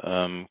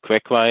the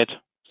crack right.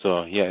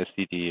 So here I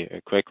see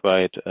the crack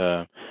right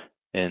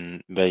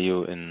in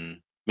value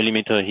in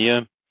millimeter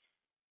here.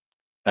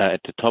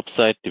 At the top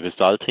side, the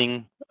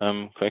resulting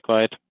crack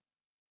right,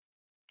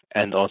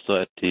 and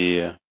also at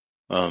the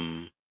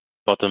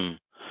bottom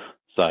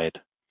side.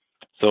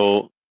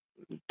 So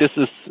this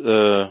is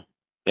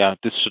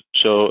this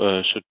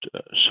should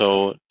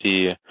show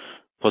the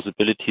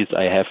possibilities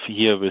I have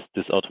here with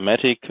this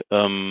automatic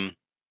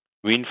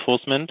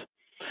reinforcement.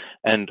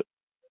 And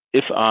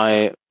if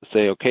I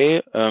say,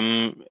 okay,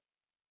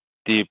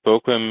 the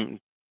program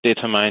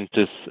determined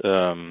this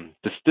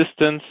this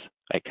distance,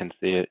 I can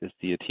see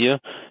it here,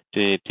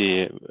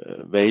 the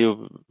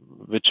value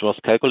which was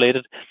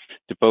calculated.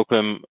 The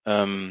program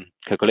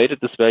calculated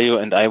this value,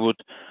 and I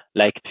would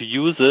like to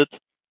use it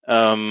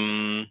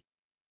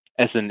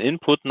as an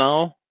input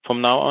now.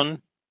 From now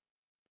on,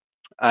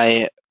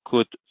 I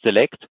could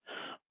select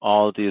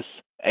all these.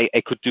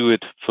 I could do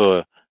it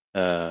for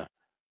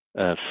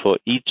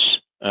each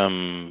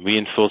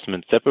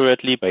reinforcement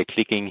separately by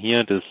clicking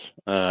here this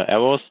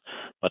arrows,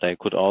 but I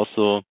could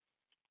also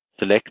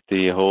select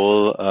the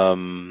whole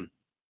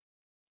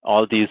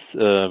all these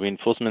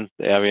reinforcement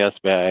areas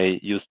where I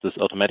use this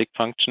automatic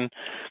function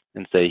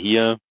and say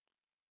here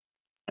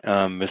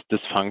with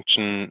this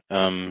function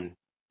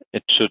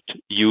it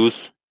should use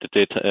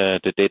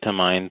the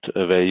determined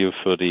value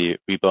for the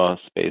rebar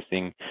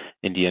spacing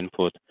in the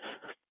input,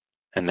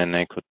 and then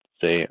I could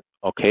say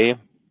okay.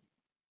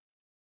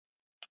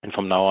 And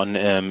from now on,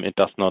 it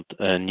does not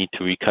need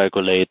to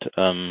recalculate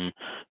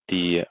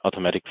the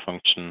automatic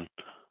function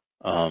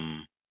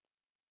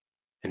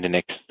in the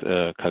next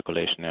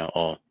calculation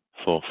or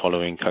for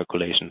following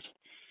calculations.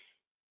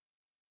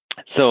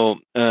 So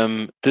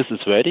this is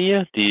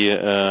ready.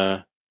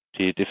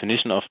 The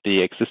definition of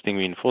the existing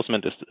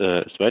reinforcement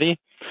is ready.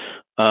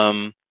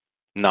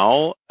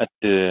 Now, as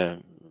a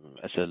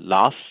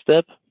last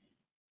step,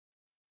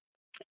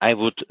 I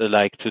would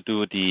like to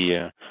do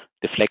the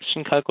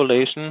deflection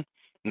calculation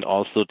and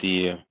also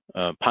the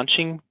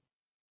punching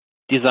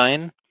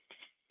design.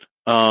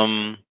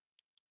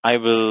 I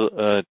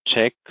will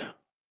check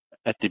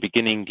at the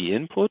beginning the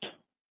input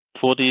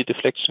for the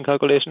deflection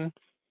calculation.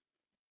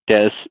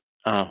 There's,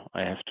 I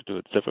have to do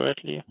it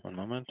separately, one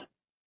moment.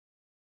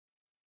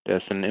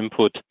 There's an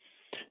input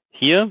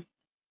here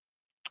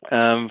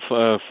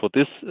for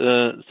this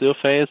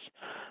surface.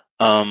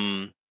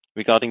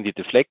 Regarding the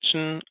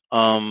deflection,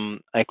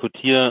 I could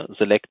here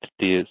select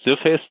the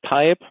surface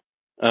type.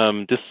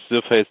 This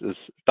surface is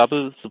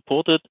double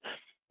supported,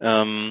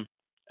 and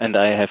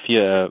I have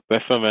here a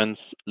reference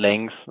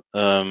length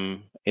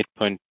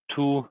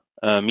 8.2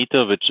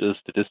 meter, which is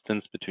the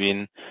distance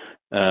between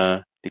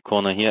the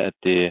corner here at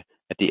the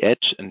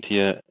edge and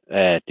here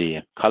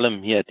the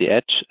column here at the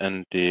edge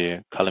and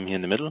the column here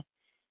in the middle.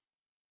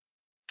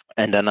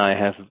 And then I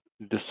have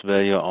this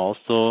value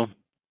also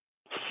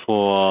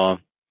for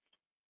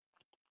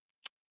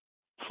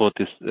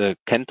this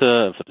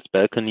canter, for this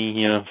balcony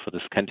here, for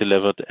this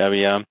cantilevered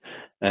area,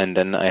 and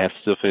then I have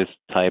surface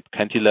type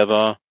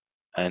cantilever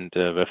and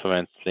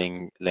reference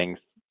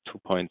length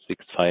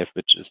 2.65,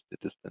 which is the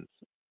distance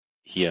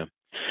here.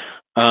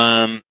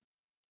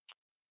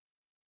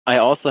 I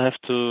also have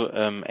to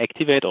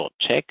activate or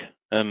check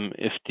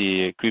if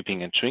the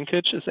creeping and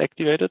shrinkage is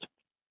activated.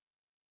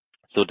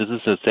 So this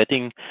is a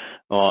setting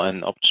or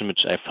an option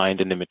which I find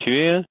in the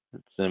material.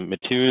 It's a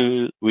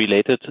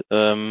material-related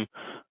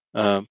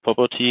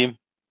property.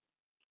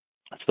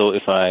 So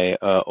if I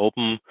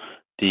open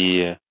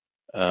the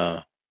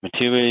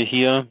material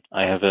here,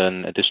 I have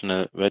an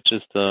additional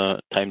register,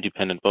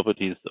 time-dependent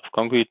properties of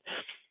concrete.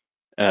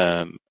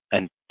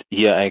 And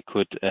here I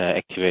could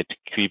activate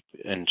creep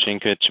and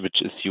shrinkage,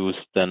 which is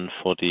used then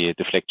for the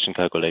deflection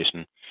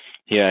calculation.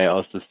 Here I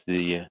also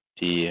see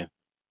the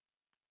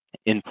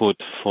input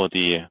for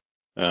the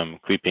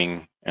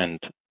creeping and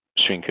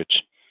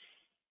shrinkage.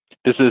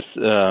 This is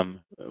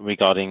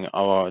regarding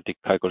the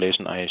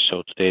calculation I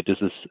showed today.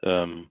 This is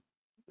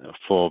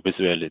for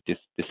visuality.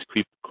 This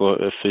creep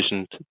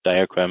coefficient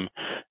diagram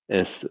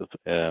is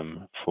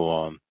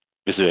for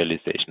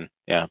visualization,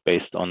 yeah,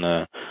 based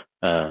on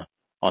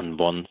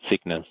one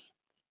thickness.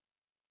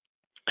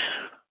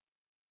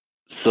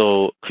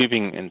 So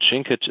creeping and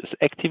shrinkage is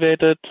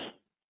activated.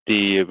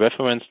 The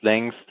reference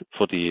length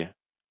for the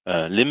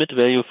limit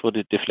value for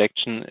the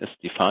deflection is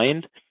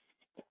defined,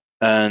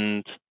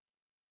 and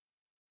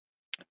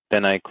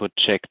then I could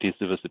check the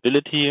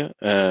serviceability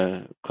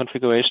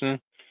configuration.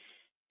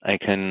 I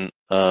can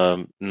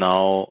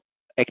now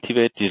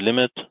activate the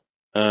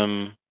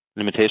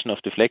limitation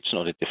of deflection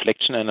or the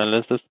deflection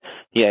analysis.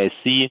 Here I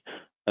see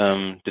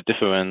the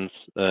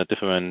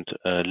different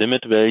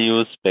limit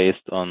values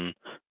based on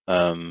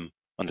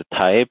the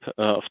type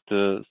of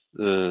the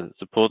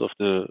support of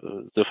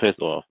the surface,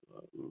 or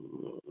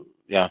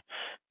yeah,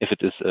 if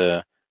it is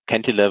a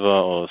cantilever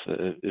or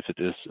if it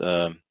is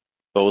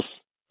both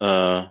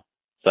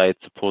side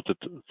supported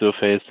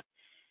surface.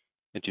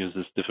 It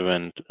uses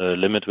different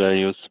limit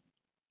values,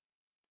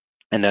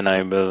 and then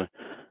I will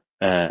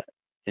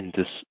in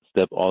this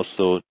step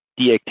also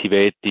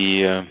deactivate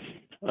the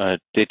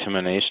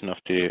determination of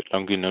the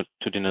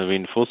longitudinal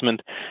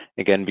reinforcement,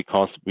 again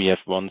because we have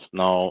once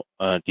now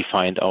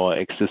defined our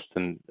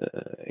existing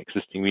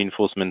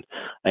reinforcement.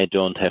 I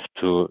don't have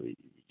to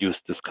use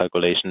this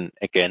calculation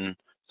again,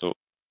 so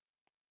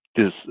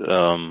this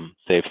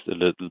saves a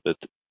little bit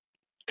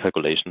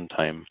calculation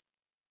time.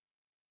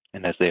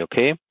 And I say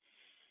okay.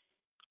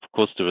 Of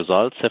course, the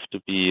results have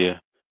to be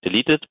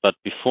deleted, but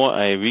before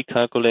I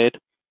recalculate,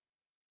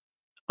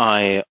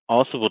 I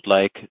also would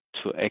like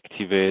to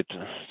activate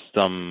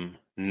some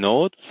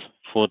nodes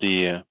for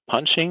the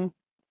punching.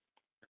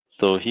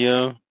 So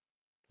here,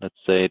 let's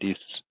say these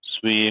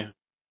 3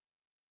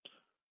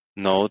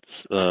 nodes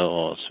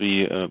or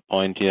 3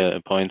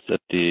 points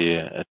at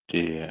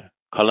the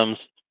columns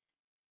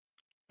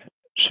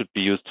should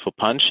be used for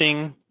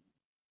punching.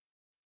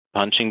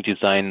 Punching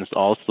design is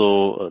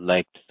also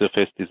like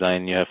surface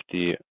design. You have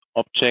the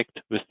object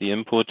with the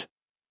input,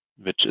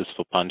 which is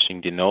for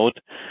punching the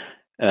node.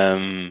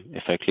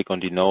 If I click on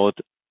the node,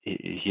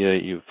 here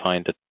you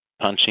find that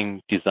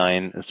punching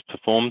design is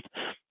performed,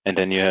 and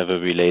then you have a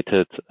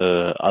related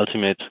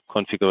ultimate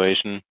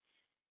configuration.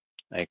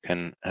 I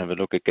can have a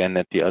look again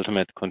at the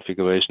ultimate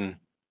configuration.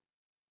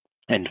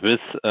 And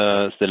with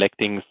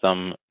selecting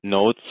some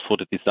nodes for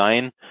the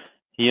design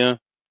here,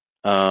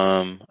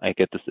 I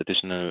get this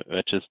additional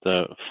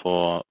register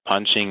for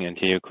punching, and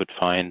here you could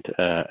find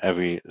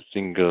every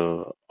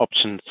single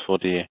options for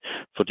the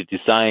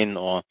design,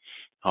 or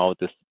how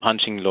this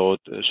punching load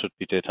should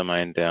be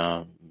determined. There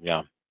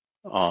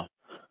are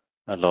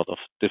a lot of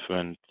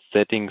different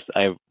settings.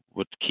 I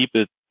would keep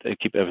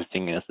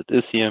everything as it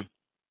is here.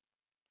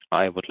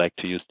 I would like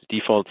to use the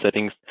default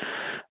settings,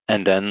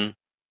 and then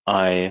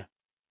I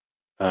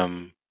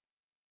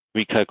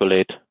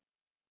recalculate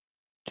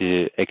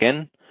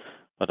again.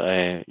 But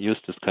I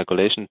use this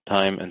calculation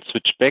time and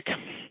switch back,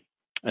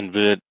 and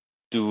will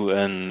do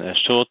a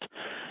short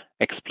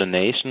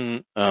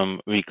explanation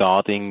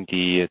regarding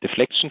the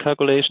deflection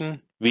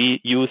calculation we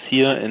use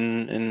here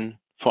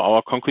for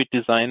our concrete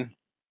design.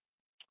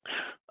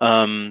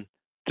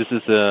 This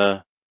is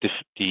the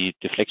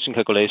deflection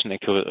calculation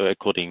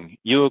according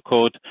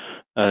Eurocode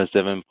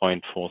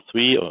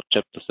 7.43 or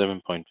chapter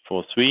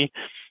 7.43,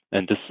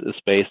 and this is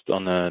based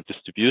on a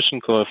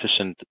distribution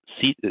coefficient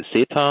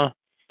theta.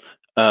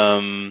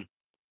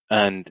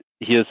 And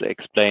here's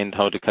explained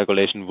how the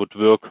calculation would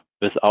work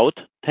without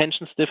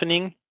tension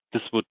stiffening.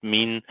 This would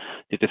mean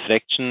the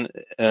deflection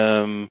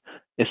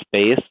is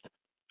based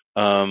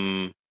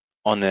on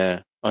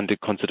the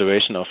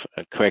consideration of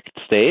a correct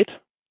state.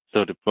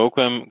 So the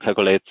program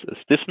calculates a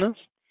stiffness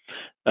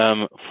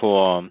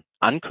for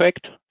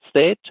uncracked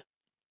state,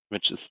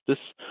 which is this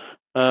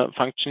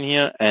function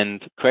here,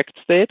 and cracked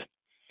state.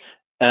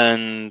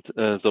 And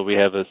so we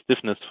have a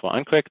stiffness for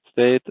uncracked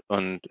state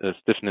and a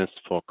stiffness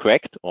for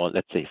cracked, or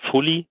let's say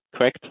fully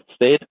cracked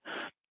state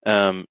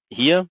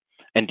here.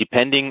 And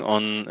depending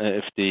on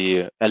if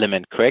the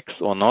element cracks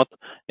or not,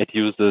 it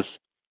uses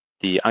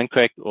the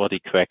uncracked or the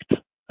cracked,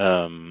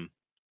 the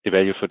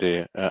value for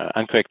the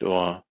uncracked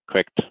or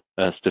cracked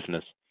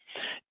stiffness.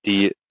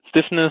 The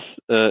stiffness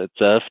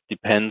itself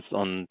depends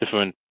on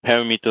different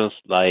parameters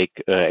like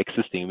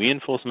existing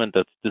reinforcement.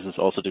 This is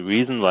also the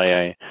reason why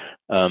I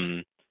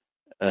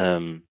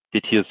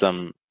did here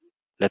some,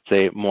 let's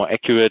say, more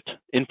accurate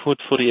input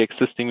for the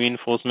existing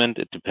reinforcement.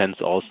 It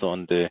depends also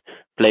on the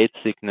plate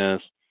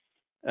thickness,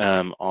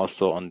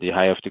 also on the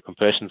height of the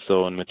compression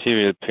zone,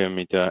 material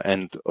parameter,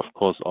 and of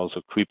course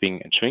also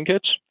creeping and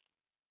shrinkage.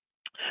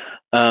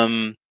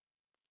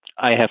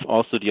 I have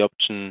also the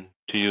option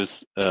to use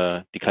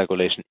the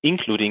calculation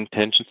including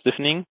tension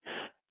stiffening.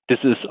 This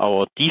is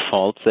our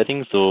default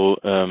setting, so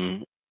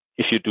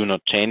if you do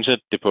not change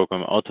it, the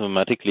program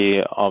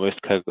automatically always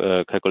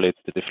calculates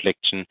the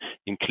deflection,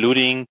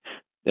 including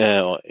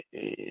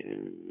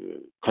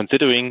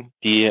considering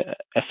the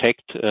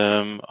effect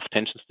of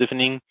tension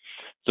stiffening.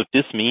 So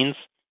this means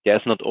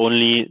there's not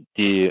only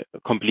the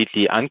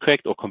completely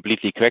uncracked or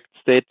completely cracked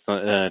state,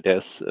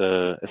 there's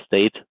a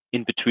state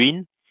in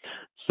between.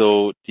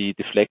 So the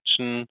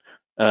deflection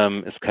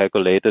is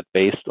calculated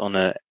based on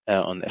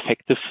on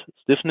effective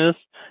stiffness.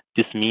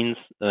 This means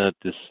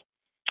this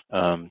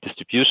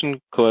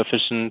distribution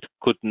coefficient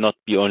could not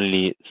be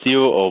only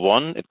 0 or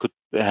 1. It could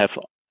have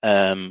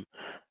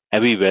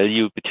every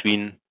value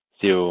between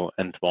 0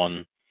 and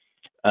 1.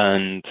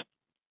 And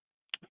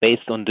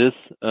based on this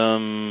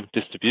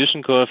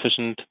distribution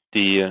coefficient,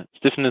 the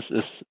stiffness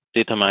is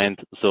determined.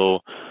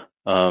 So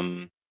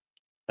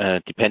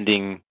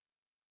depending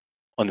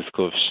on this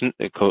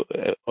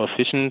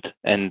coefficient,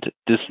 and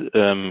this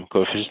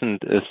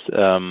coefficient is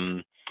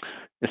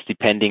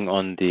depending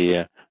on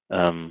the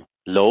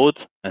load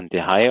and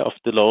the height of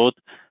the load.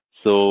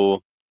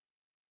 So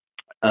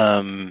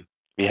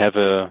we have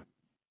a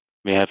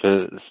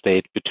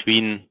state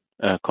between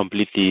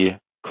completely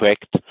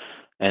cracked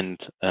and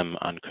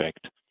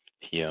uncracked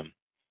here.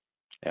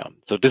 Yeah.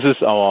 So this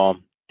is our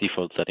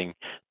default setting.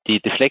 The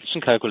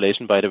deflection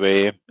calculation, by the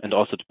way, and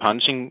also the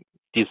punching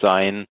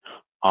design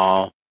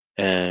are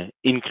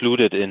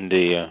included in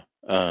the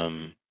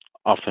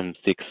RFEM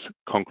 6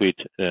 concrete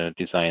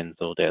design.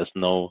 So there's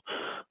no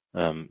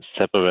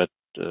separate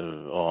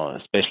or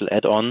special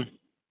add-on.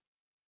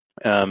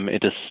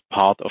 It is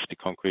part of the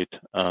concrete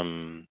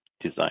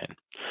design.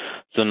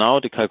 So now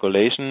the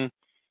calculation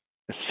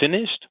is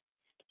finished,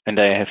 and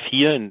I have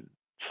here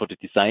for the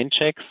design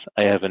checks,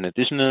 I have an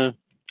additional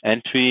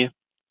entry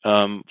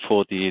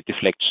for the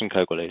deflection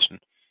calculation.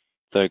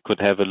 So I could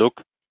have a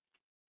look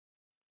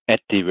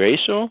at the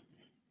ratio.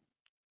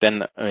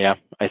 Then yeah,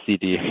 I see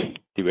the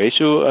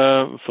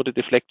ratio for the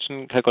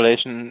deflection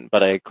calculation,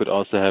 but I could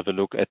also have a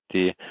look at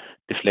the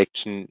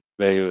deflection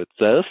value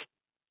itself.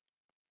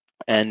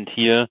 And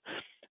here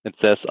it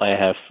says I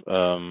have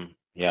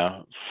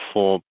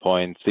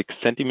 4.6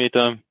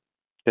 centimeter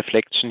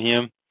deflection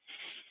here,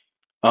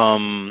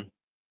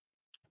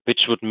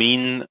 which would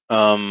mean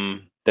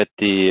that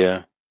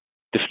the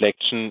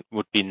deflection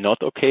would be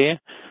not okay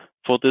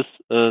for this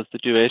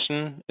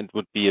situation. It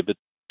would be a bit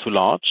too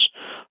large.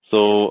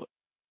 So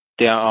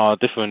there are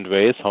different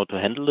ways how to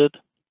handle it.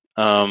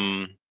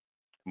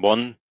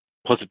 One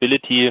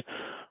possibility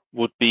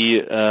would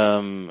be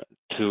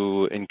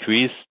to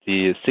increase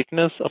the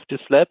thickness of the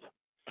slab.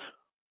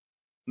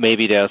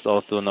 Maybe there's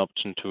also an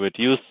option to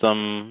reduce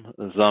some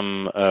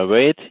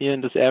weight here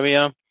in this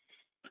area.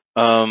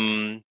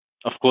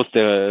 Of course,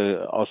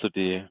 there also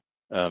the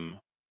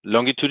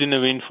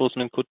longitudinal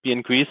reinforcement could be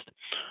increased,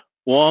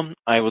 or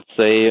I would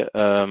say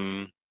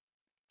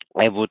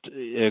I would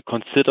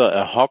consider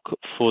a hock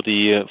for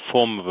the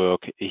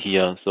formwork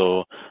here,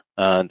 so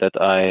that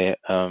I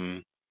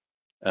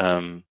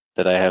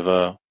have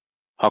a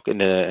hock in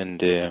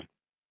the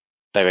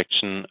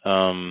direction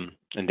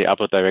in the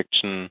upper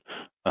direction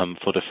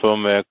for the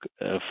formwork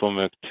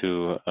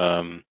to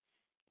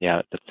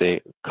let's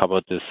say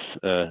cover this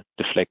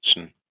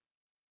deflection.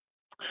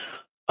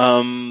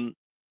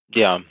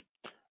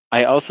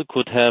 I also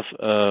could have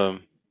a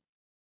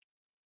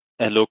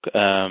look,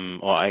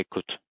 or I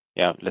could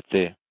let's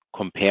say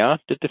compare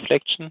the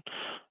deflection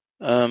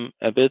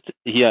a bit.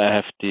 Here I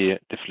have the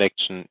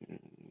deflection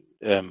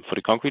for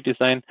the concrete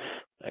design.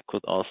 I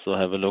could also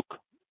have a look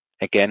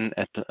again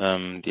at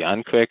the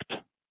uncracked,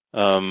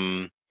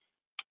 the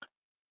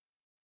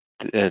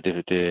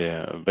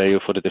value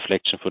for the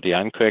deflection for the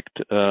uncracked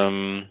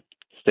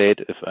state.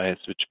 If I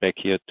switch back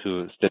here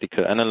to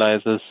statical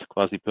analysis,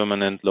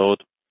 quasi-permanent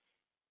load,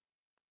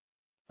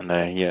 and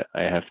here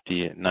I have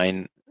the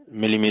 9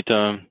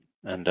 millimeter,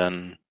 and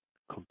then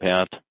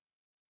compared,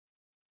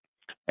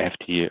 I have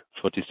the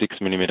 46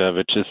 millimeter,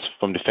 which is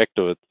from the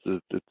factor.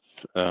 It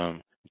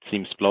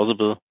seems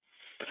plausible.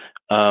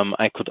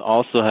 I could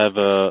also have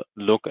a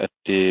look at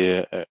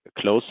the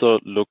closer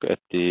look at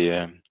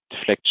the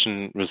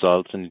deflection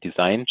results in the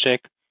design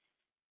check.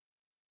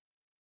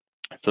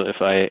 So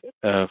if I,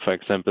 for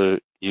example,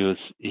 use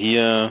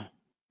here,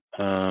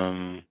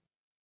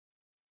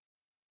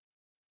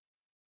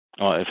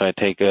 or if I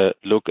take a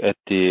look at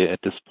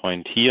this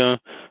point here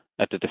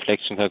at the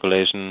deflection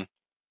calculation,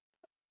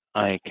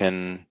 I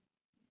can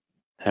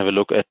have a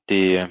look at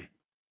the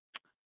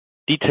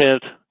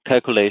detailed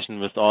calculation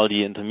with all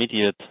the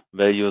intermediate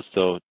values.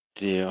 So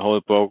the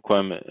whole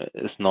program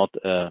is not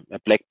a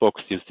black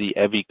box. You see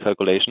every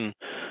calculation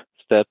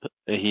step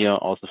here,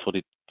 also for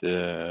the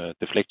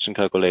deflection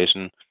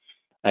calculation.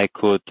 I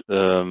could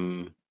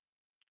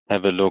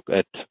have a look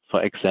at,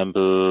 for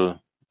example,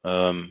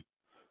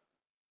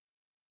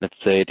 let's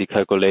say the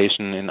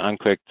calculation in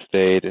uncorrect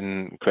state,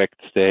 in correct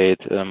state,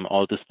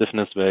 all the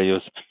stiffness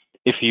values.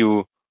 If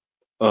you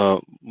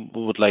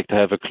would like to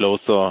have a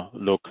closer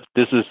look,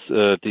 this is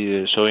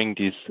showing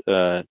these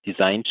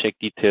design check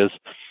details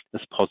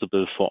is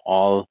possible for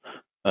all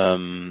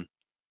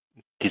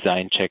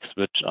design checks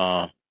which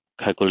are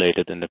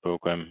calculated in the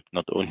program,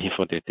 not only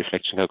for the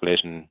deflection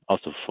calculation,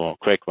 also for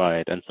crack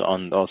wide and so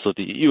on, also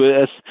the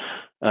ULS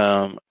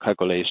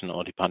calculation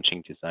or the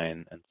punching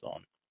design and so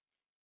on.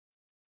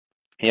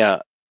 Yeah,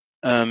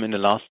 in the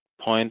last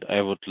point,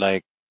 I would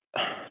like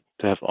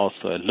to have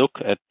also a look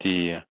at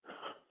the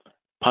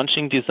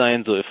punching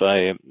design. So if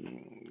I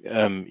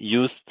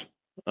use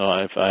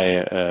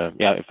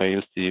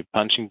the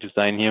punching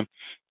design here,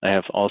 I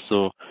have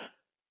also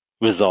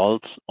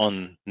results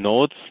on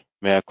nodes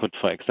where I could,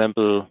 for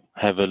example,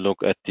 have a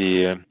look at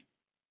the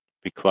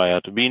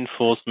required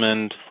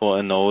reinforcement for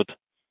a node,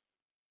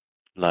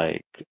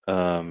 like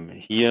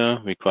here,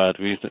 required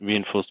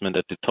reinforcement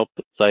at the top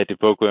side. The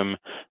program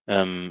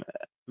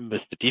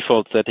with the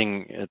default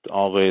setting, it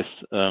always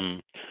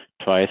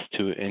tries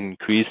to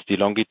increase the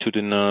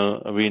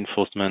longitudinal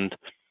reinforcement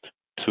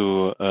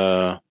to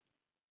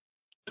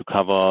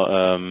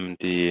cover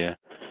the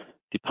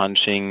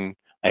punching.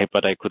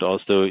 But I could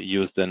also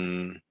use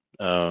then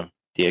the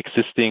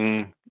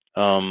existing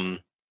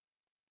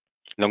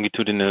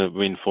longitudinal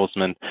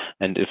reinforcement,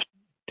 and if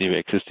the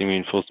existing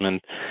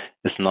reinforcement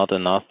is not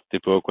enough, the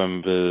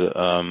program will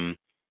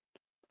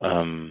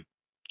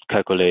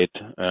calculate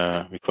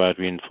required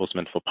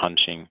reinforcement for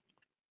punching.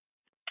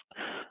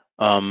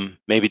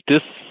 Maybe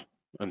this,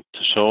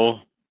 to show,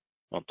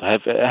 or to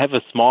have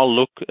a small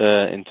look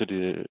into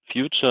the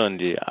future and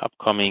the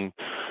upcoming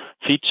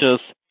features.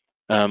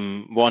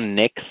 One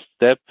next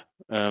step,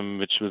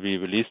 which will be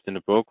released in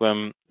the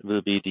program,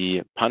 will be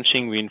the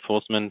punching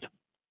reinforcement.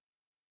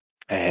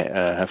 I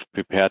have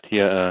prepared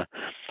here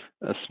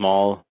a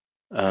small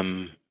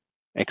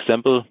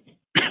example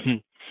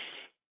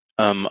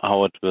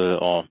how it will,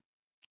 or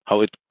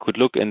how it could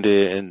look in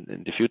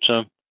the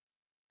future.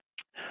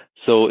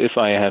 So if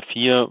I have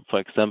here, for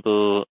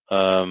example,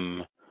 a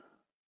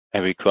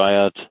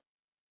required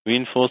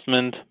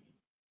reinforcement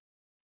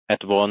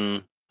at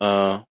one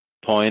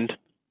point,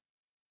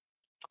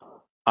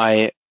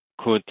 I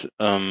could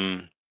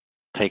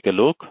take a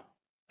look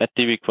at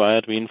the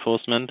required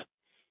reinforcement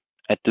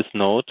at this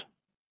node,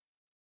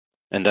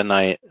 and then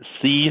I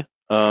see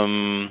how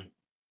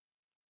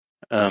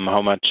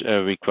much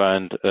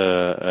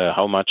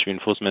how much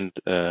reinforcement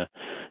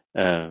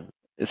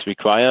is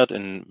required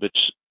in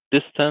which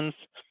distance.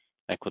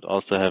 I could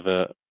also have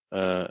a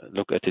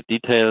look at the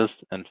details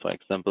and, for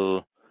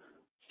example,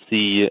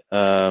 see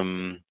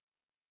how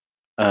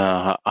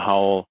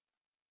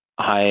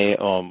high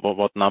or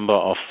what number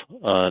of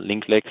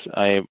link legs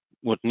I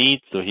would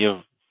need. So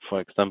here,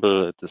 for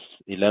example, it is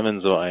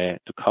 11, so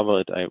to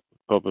cover it, I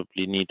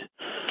probably need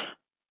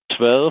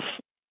 12.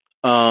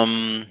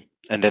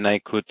 And then I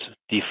could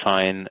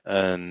define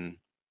a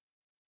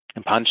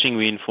punching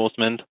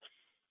reinforcement.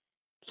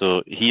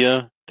 So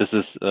here, this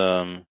is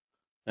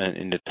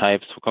in the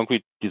types for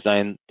concrete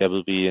design, there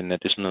will be an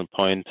additional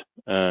point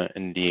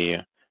in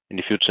the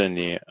future, in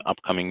the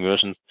upcoming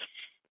versions,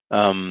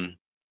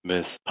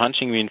 with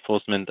punching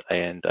reinforcement,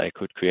 and I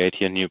could create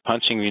here new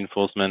punching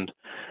reinforcement.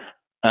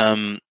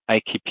 I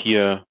keep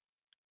here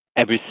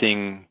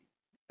everything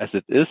as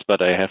it is,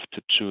 but I have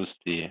to choose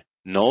the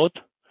node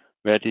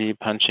where the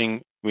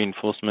punching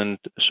reinforcement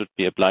should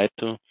be applied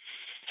to.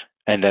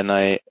 And then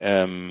I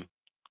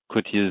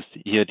could use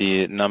here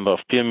the number of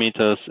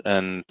perimeters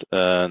and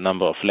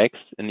number of legs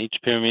in each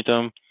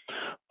perimeter.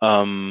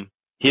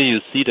 Here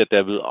you see that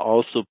there will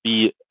also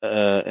be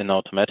an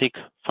automatic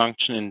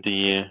function in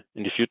the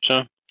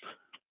future.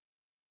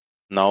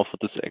 Now for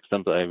this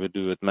example, I will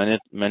do it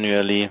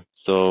manually.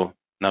 So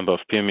number of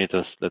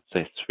perimeters, let's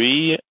say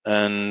 3,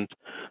 and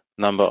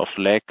number of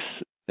legs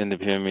in the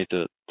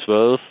perimeter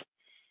 12.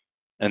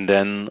 And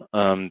then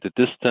the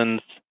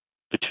distance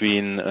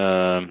between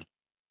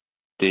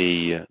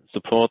the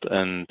support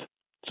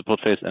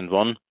face and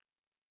 1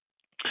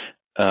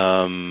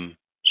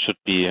 should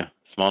be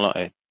smaller,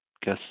 I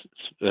guess,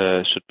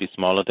 should be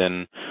smaller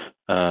than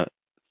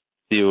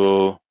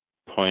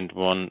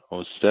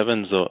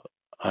 0.107. So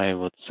I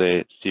would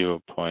say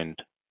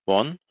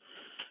 0.1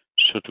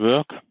 should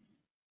work.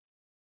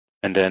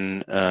 And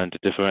then the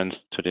difference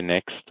to the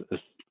next is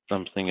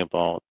something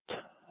about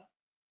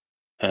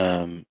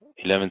 11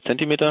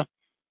 centimeter.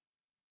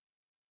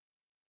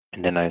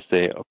 And then I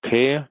say,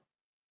 okay, of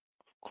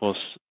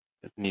course,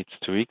 it needs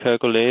to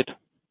recalculate.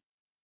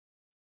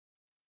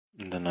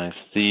 And then I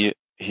see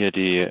here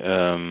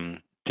the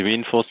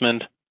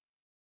reinforcement.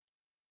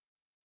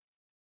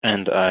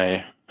 And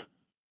I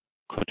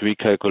could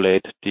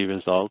recalculate the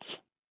results.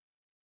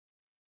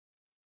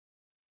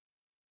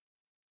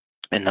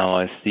 And now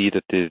I see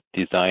that the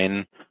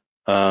design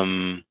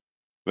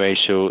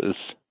ratio is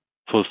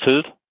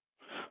fulfilled.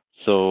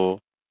 So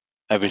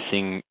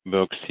everything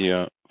works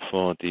here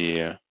for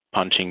the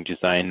punching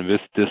design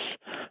with this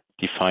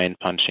defined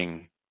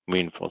punching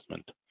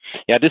reinforcement.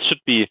 Yeah, this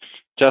should be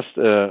just,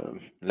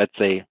 let's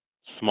say,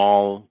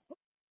 small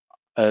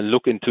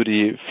look into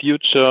the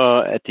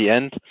future at the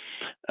end.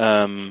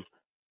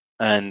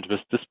 And with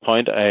this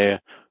point, I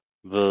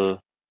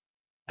will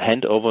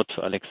hand over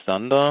to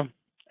Alexander,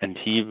 and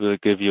he will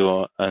give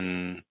you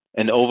an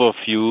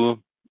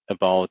overview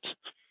about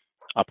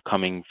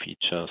upcoming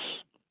features.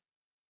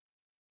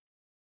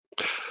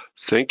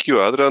 Thank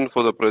you, Adrian,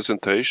 for the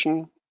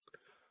presentation.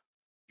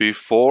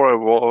 Before I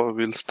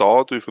will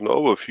start with an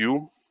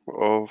overview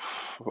of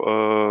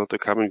the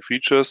coming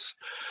features,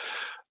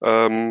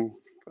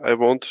 I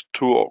want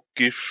to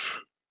give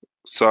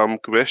some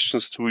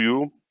questions to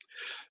you,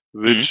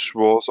 which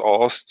was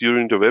asked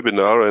during the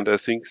webinar, and I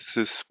think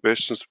these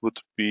questions would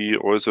be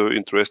also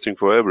interesting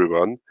for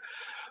everyone.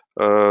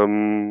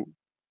 The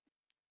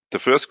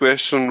first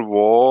question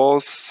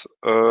was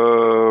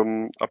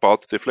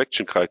about the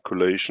deflection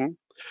calculation.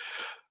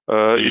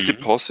 Is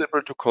it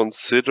possible to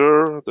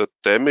consider the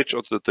damage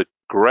of the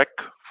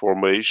crack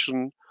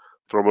formation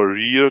from a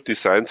real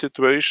design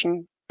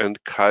situation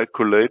and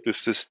calculate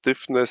with the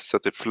stiffness the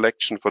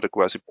deflection for the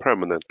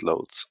quasi-permanent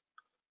loads?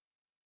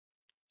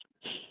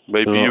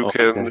 Maybe you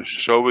can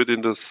show it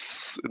in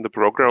the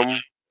program.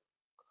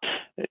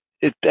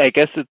 I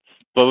guess it's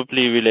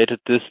probably related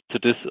to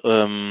this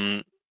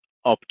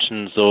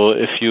option. So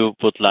if you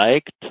would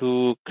like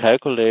to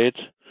calculate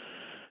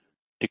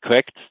the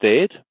cracked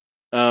state,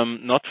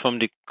 not from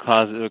the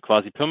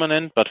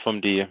quasi-permanent, but from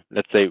the,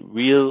 let's say,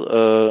 real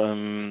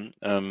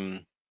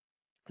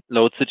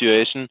load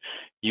situation,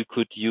 you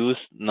could use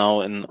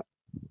now in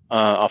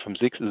RFEM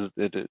 6,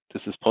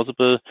 this is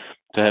possible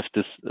to have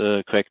this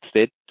cracked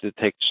state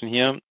detection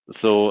here.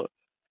 So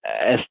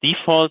as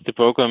default, the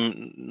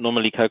program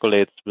normally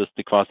calculates with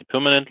the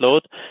quasi-permanent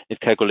load. It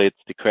calculates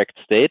the cracked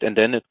state, and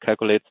then it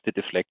calculates the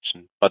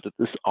deflection. But it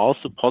is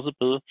also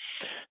possible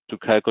to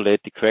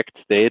calculate the cracked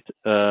state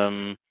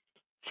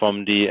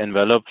from the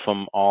envelope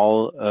from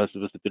all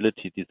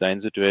serviceability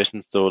design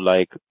situations. So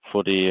like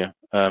for the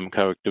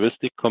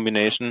characteristic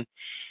combination,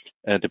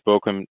 the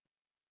program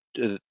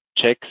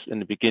checks in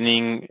the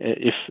beginning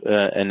if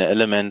an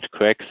element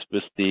cracks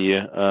with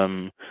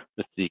the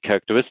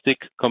characteristic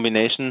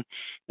combination,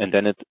 and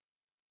then it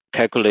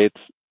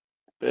calculates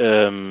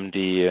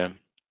the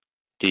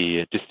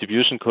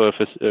distribution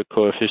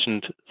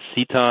coefficient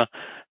theta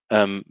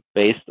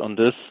based on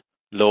this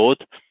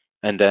load,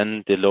 and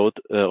then the load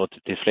or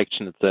the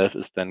deflection itself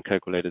is then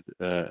calculated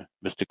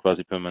with the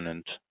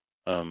quasi-permanent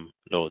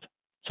load.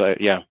 So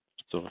yeah,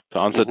 so to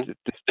answer,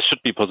 this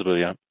should be possible,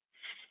 yeah.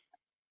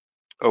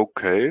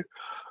 Okay,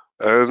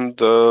 and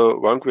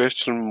one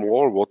question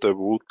more, what I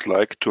would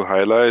like to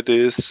highlight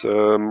is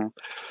you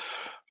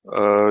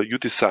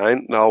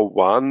designed now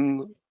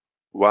one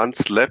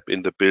slab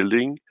in the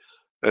building,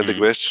 and the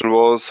question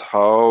was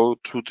how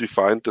to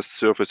define the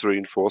surface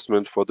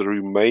reinforcement for the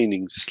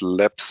remaining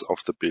slabs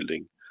of the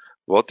building.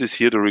 What is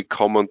here the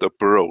recommended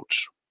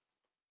approach?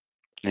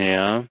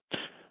 Yeah,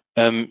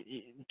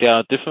 there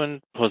are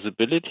different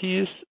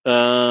possibilities.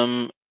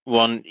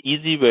 One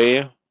easy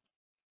way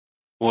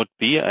would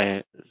be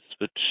I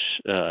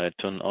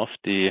turn on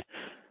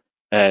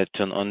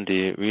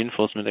the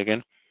reinforcement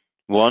again.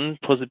 One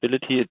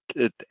possibility,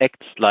 it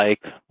acts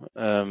like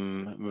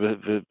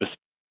with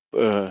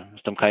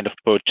some kind of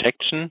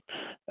projection.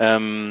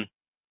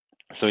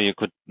 So you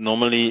could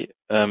normally,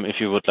 if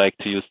you would like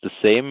to use the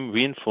same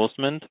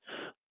reinforcement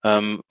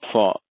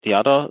for the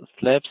other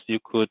slabs, you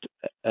could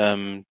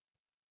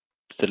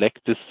select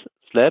these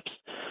slabs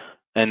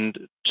and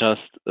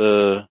just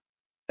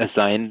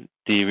assign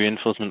the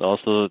reinforcement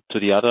also to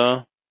the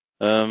other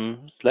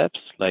slabs,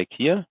 like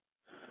here,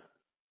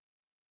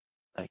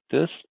 like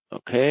this.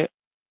 Okay.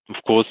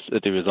 Of course,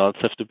 the results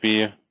have to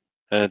be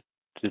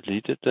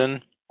deleted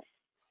then.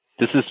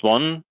 This is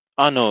one.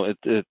 No,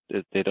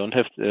 they don't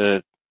have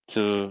to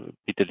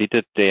be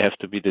deleted. They have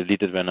to be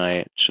deleted when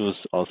I choose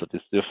also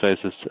the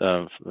surfaces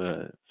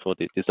for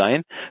the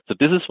design. So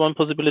this is one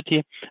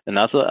possibility.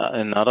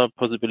 Another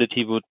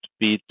possibility would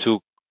be to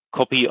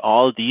copy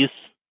all these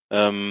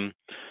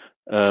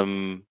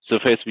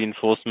surface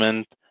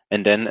reinforcement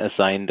and then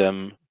assign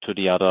them to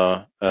the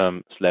other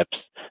slabs.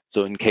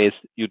 So in case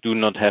you do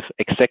not have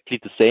exactly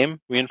the same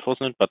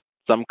reinforcement, but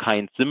some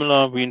kind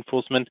similar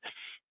reinforcement,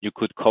 you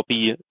could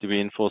copy the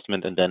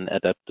reinforcement and then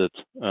adapt it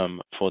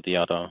for the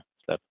other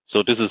slab.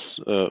 So this is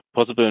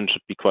possible and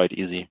should be quite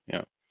easy.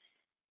 Yeah.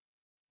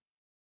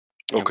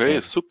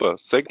 Okay, super.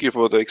 Thank you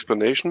for the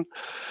explanation.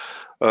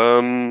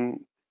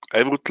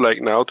 I would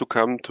like now to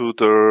come to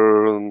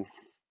an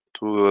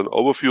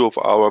overview of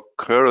our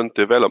current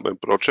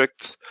development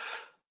projects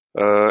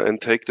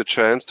and take the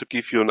chance to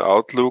give you an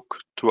outlook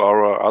to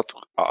our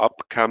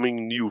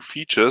upcoming new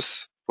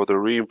features for the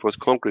reinforced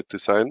concrete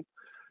design.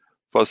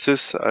 For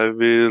this, I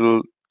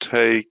will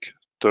take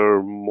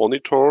the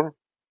monitor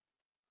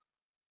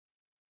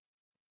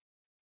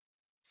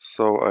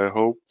So I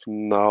hope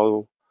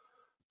now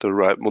the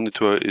right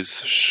monitor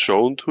is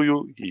shown to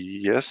you.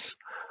 Yes.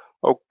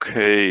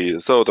 Okay,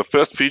 so the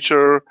first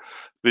feature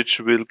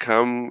which will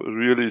come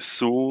really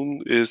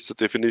soon is the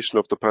definition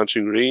of the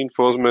punching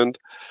reinforcement.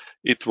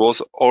 It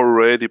was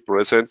already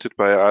presented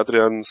by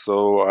Adrian,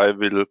 so I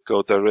will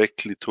go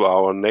directly to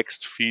our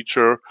next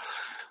feature.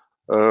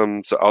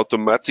 The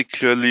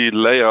automatically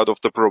layout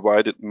of the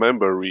provided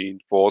member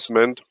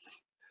reinforcement.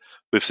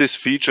 With this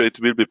feature, it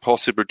will be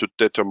possible to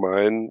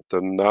determine the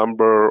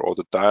number or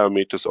the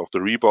diameters of the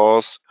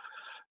rebars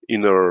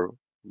in a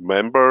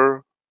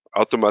member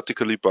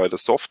automatically by the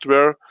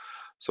software.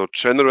 So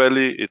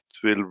generally, it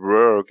will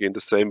work in the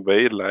same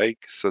way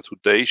like the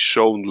today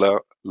shown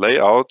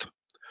layout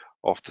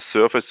of the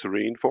surface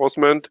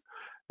reinforcement,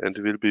 and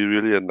it will be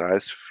really a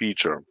nice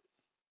feature.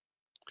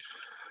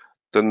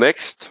 The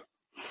next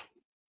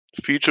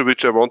feature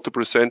which I want to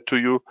present to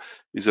you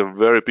is a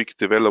very big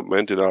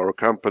development in our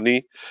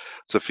company,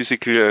 the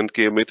physically and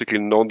geometrically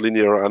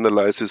nonlinear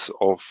analysis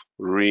of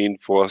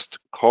reinforced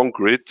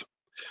concrete.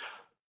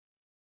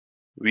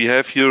 We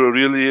have here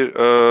really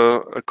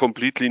a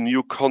completely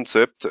new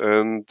concept,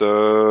 and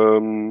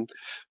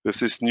with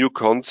this new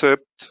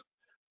concept,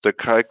 the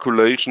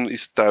calculation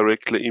is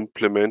directly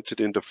implemented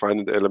in the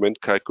finite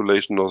element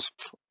calculation of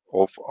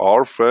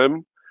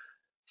RFEM.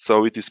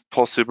 So it is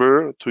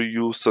possible to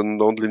use the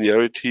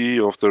nonlinearity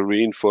of the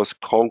reinforced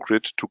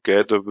concrete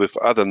together with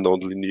other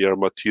nonlinear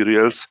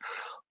materials,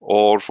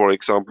 or for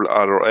example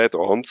other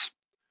add-ons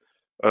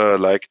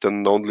like the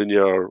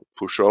nonlinear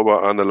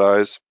pushover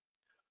analyze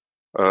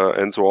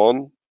and so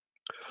on.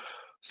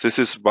 This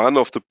is one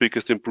of the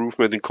biggest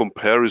improvements in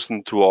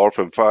comparison to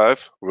RFEM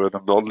 5, where the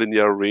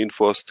nonlinear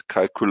reinforced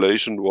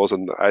calculation was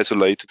an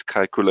isolated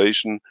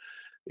calculation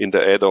in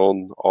the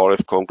add-on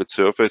RF concrete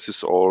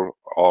surfaces or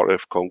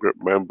RF concrete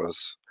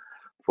members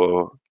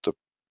for the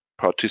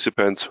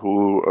participants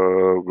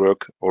who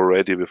work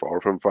already with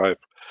RFEM 5.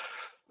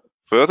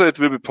 Further, it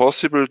will be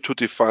possible to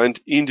define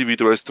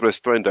individual stress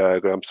strain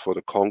diagrams for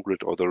the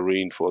concrete or the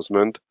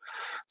reinforcement.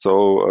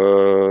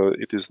 So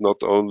it is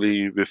not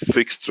only with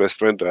fixed stress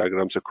strain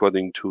diagrams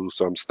according to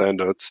some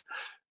standards.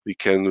 We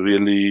can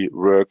really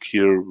work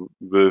here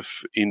with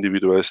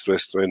individual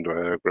stress strain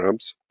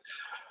diagrams.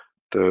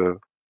 The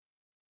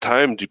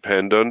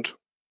time-dependent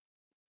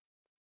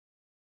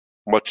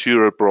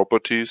material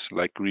properties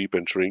like creep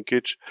and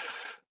shrinkage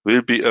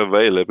will be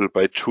available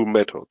by two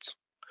methods.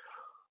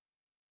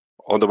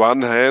 On the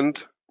one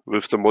hand,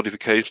 with the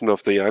modification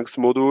of the Young's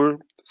module,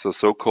 the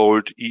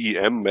so-called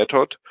EEM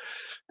method,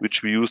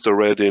 which we used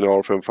already in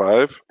RFEM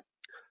 5.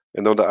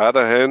 And on the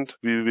other hand,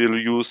 we will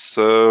use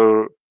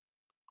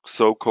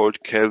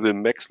so-called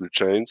Kelvin-Maxwell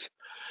chains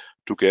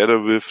together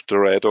with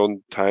the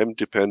add-on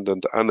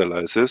time-dependent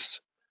analysis.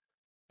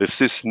 With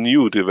this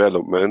new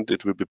development,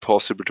 it will be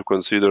possible to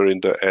consider in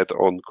the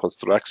add-on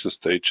construction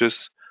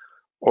stages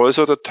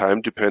also the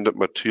time-dependent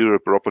material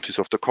properties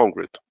of the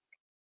concrete.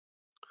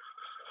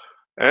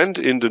 And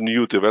in the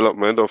new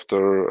development of the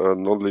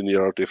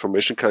nonlinear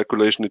deformation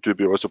calculation, it will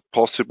be also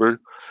possible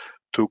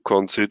to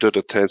consider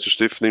the tensile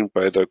stiffening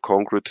by the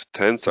concrete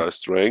tensile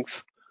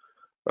strength.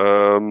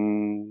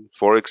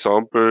 For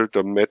example,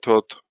 the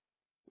method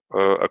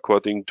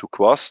according to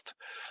Quast,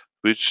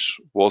 which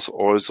was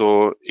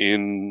also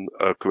in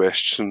a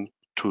question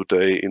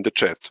today in the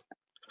chat.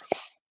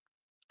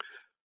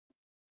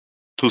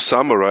 To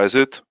summarize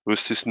it,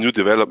 with this new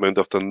development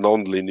of the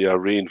nonlinear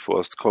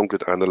reinforced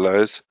concrete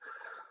analysis,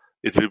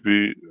 it will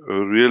be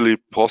really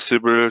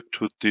possible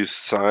to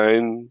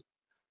design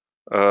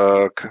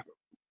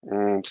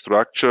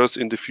structures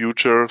in the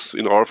futures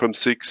in RFEM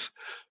 6,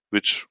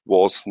 which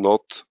was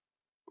not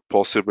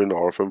possible in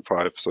RFEM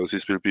 5. So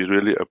this will be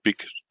really a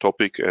big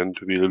topic, and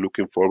we are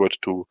looking forward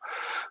to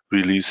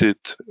release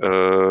it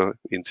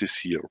in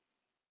this year.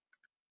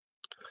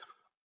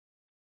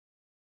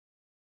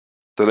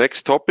 The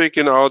next topic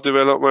in our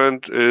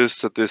development is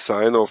the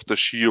design of the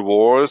shear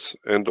walls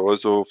and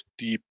also of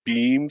deep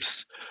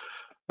beams,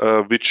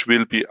 which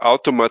will be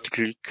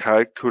automatically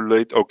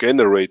calculated or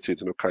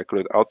generated,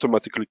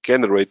 automatically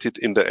generated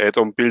in the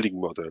add-on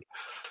building model.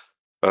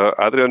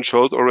 Adrian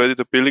showed already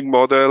the building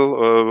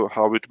model,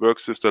 how it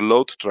works with the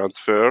load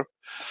transfer.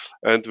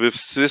 And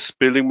with this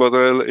building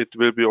model, it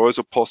will be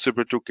also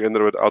possible to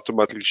generate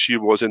automatically shear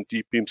walls and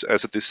deep beams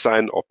as a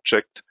design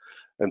object.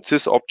 And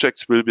these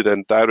objects will be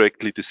then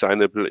directly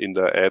designable in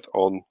the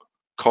add-on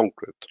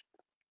concrete.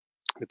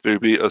 It will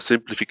be a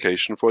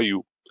simplification for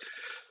you.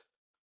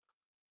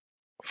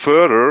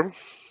 Further,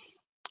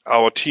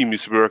 our team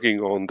is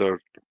working on the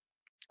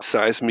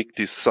seismic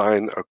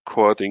design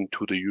according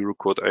to the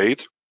Eurocode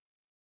 8.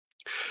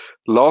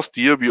 Last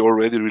year, we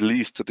already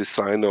released the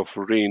design of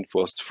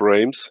reinforced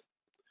frames.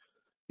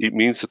 It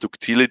means the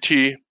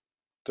ductility,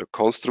 the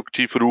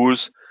constructive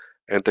rules,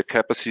 and the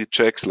capacity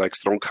checks like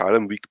strong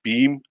column, weak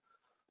beam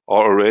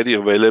are already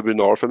available in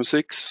RFEM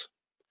 6.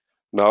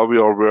 Now we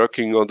are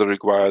working on the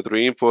required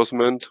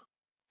reinforcement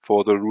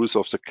for the rules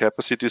of the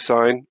capacity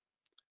design.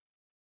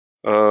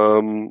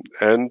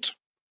 And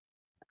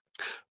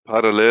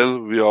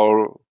parallel, we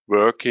are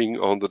working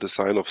on the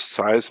design of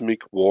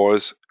seismic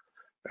walls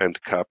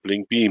and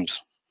coupling beams.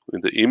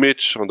 In the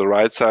image on the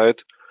right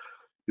side,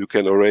 you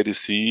can already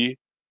see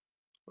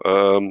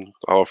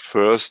our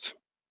first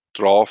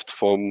draft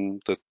from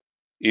the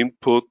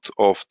input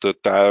of the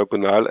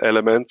diagonal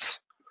elements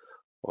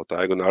or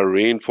diagonal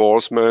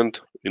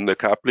reinforcement in the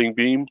coupling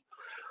beam,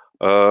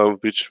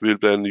 which will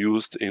then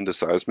used in the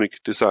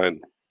seismic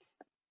design.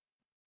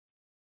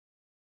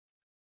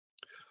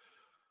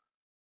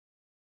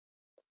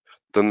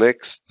 The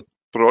next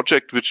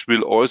project, which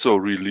will also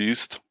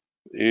released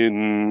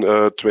in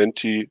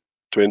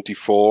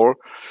 2024,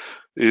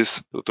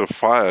 is the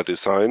fire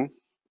design.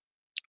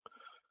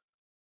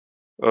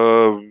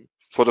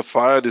 For the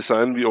fire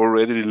design, we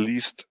already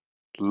released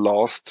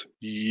last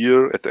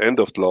year, at the end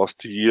of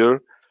last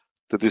year,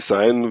 the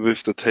design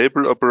with the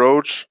table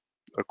approach,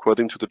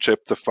 according to the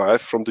chapter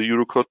 5 from the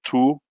Eurocode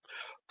 2,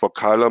 for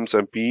columns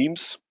and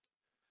beams.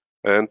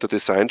 And the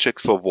design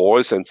checks for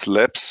walls and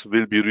slabs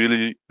will be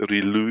really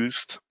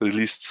released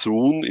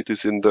soon. It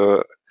is in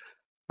the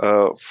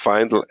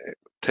final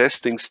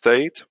testing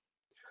state.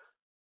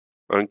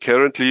 And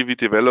currently we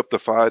develop the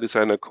fire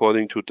design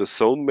according to the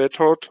zone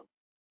method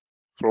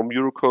from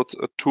Eurocode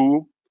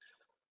 2.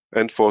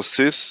 And for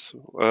this,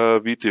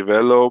 we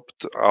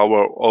developed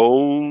our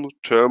own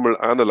thermal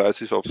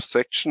analysis of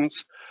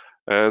sections.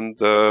 And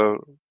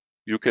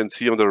you can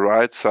see on the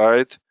right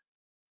side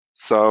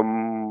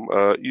some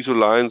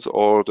isolines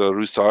or the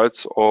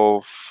results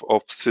of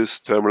this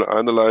thermal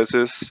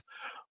analysis,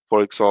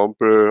 for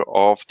example,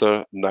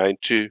 after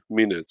 90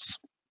 minutes.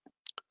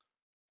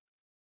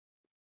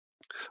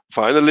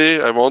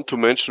 Finally, I want to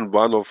mention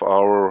one of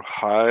our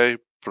high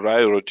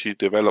priority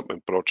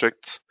development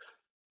projects,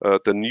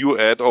 the new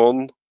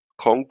add-on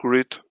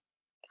concrete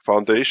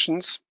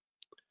foundations.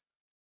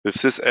 With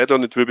this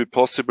add-on, it will be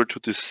possible to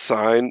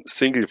design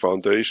single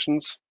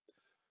foundations.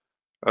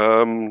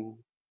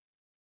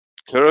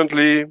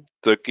 Currently,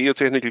 the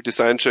geotechnical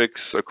design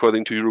checks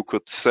according to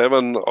Eurocode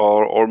 7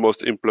 are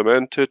almost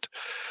implemented,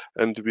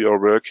 and we are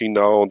working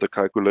now on the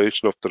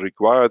calculation of the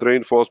required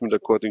reinforcement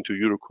according to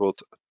Eurocode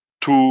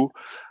 2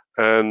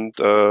 and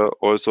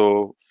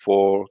also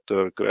for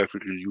the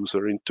graphical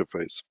user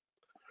interface.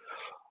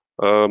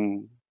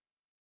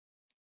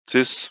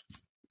 This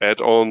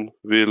add-on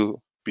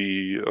will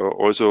be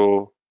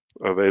also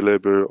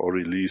available or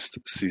released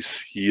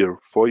this year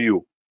for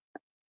you.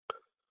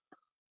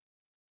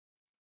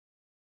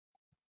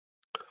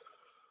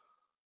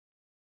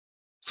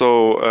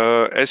 So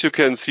as you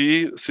can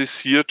see,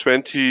 this year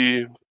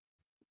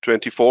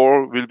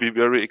 2024 will be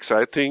very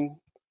exciting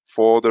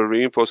for the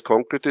reinforced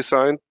concrete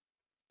design.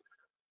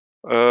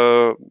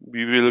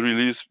 We will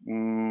release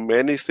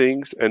many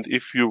things, and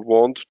if you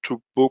want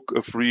to book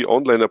a free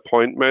online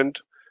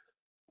appointment,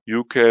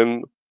 you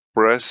can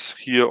press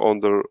here on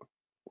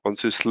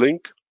this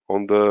link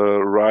on the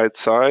right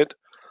side,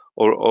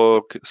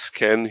 or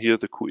scan here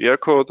the QR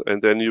code,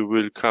 and then you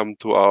will come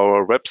to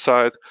our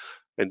website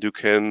and you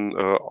can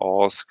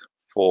ask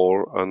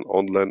for an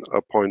online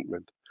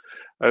appointment.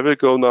 I will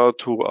go now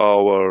to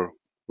our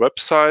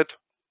website.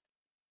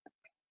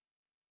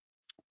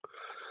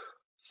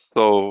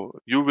 So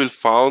you will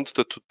find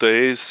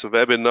today's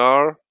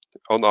webinar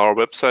on our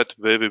website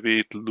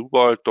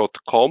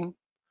www.dlubal.com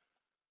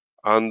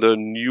under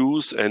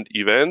news and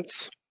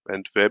events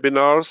and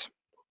webinars.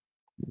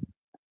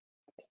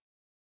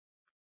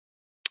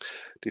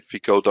 If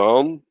we go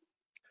down,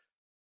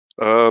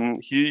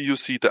 here you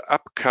see the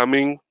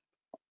upcoming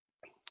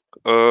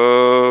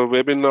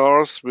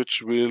webinars,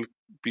 which will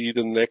be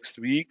the next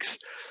weeks.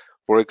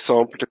 For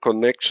example, the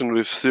connection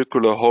with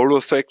circular hollow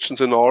sections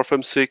in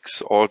RFEM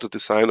 6 or the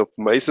design of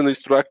masonry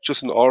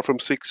structures in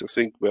RFEM 6. I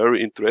think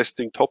very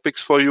interesting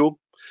topics for you.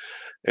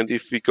 And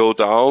if we go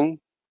down,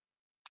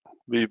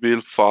 we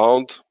will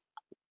find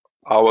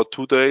our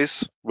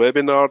today's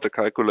webinar, the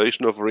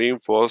calculation of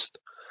reinforced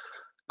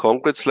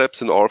concrete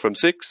slabs in RFEM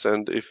 6.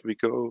 And if we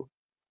go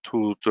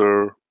to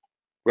the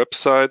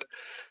website,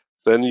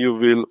 then you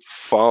will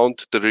find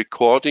the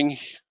recording,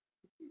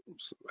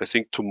 I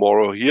think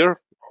tomorrow here.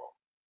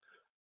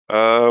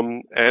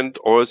 And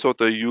also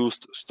the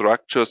used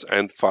structures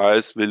and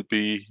files will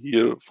be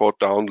here for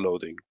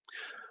downloading.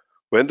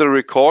 When the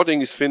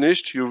recording is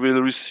finished, you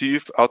will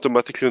receive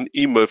automatically an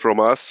email from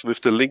us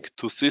with the link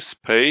to this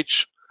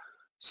page.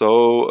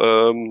 So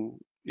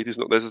it is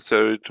not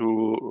necessary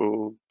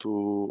to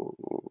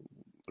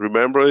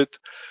remember it.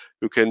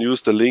 You can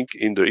use the link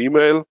in the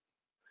email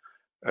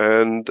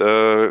and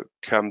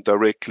come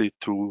directly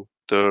to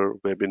the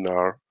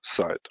webinar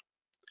site.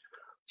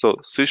 So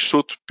this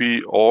should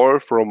be all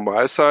from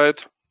my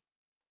side.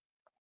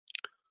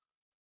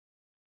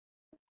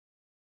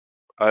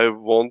 I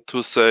want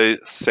to say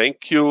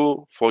thank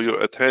you for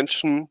your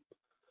attention.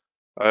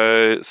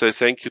 I say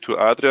thank you to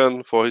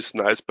Adrian for his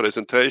nice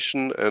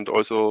presentation, and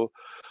also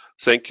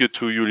thank you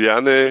to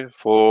Juliane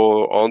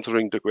for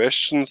answering the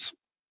questions.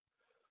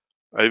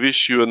 I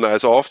wish you a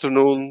nice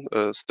afternoon.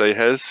 Stay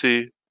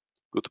healthy.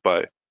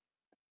 Goodbye.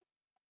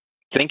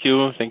 Thank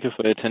you. Thank you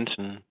for your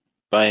attention.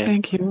 Bye.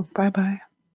 Thank you. Bye-bye.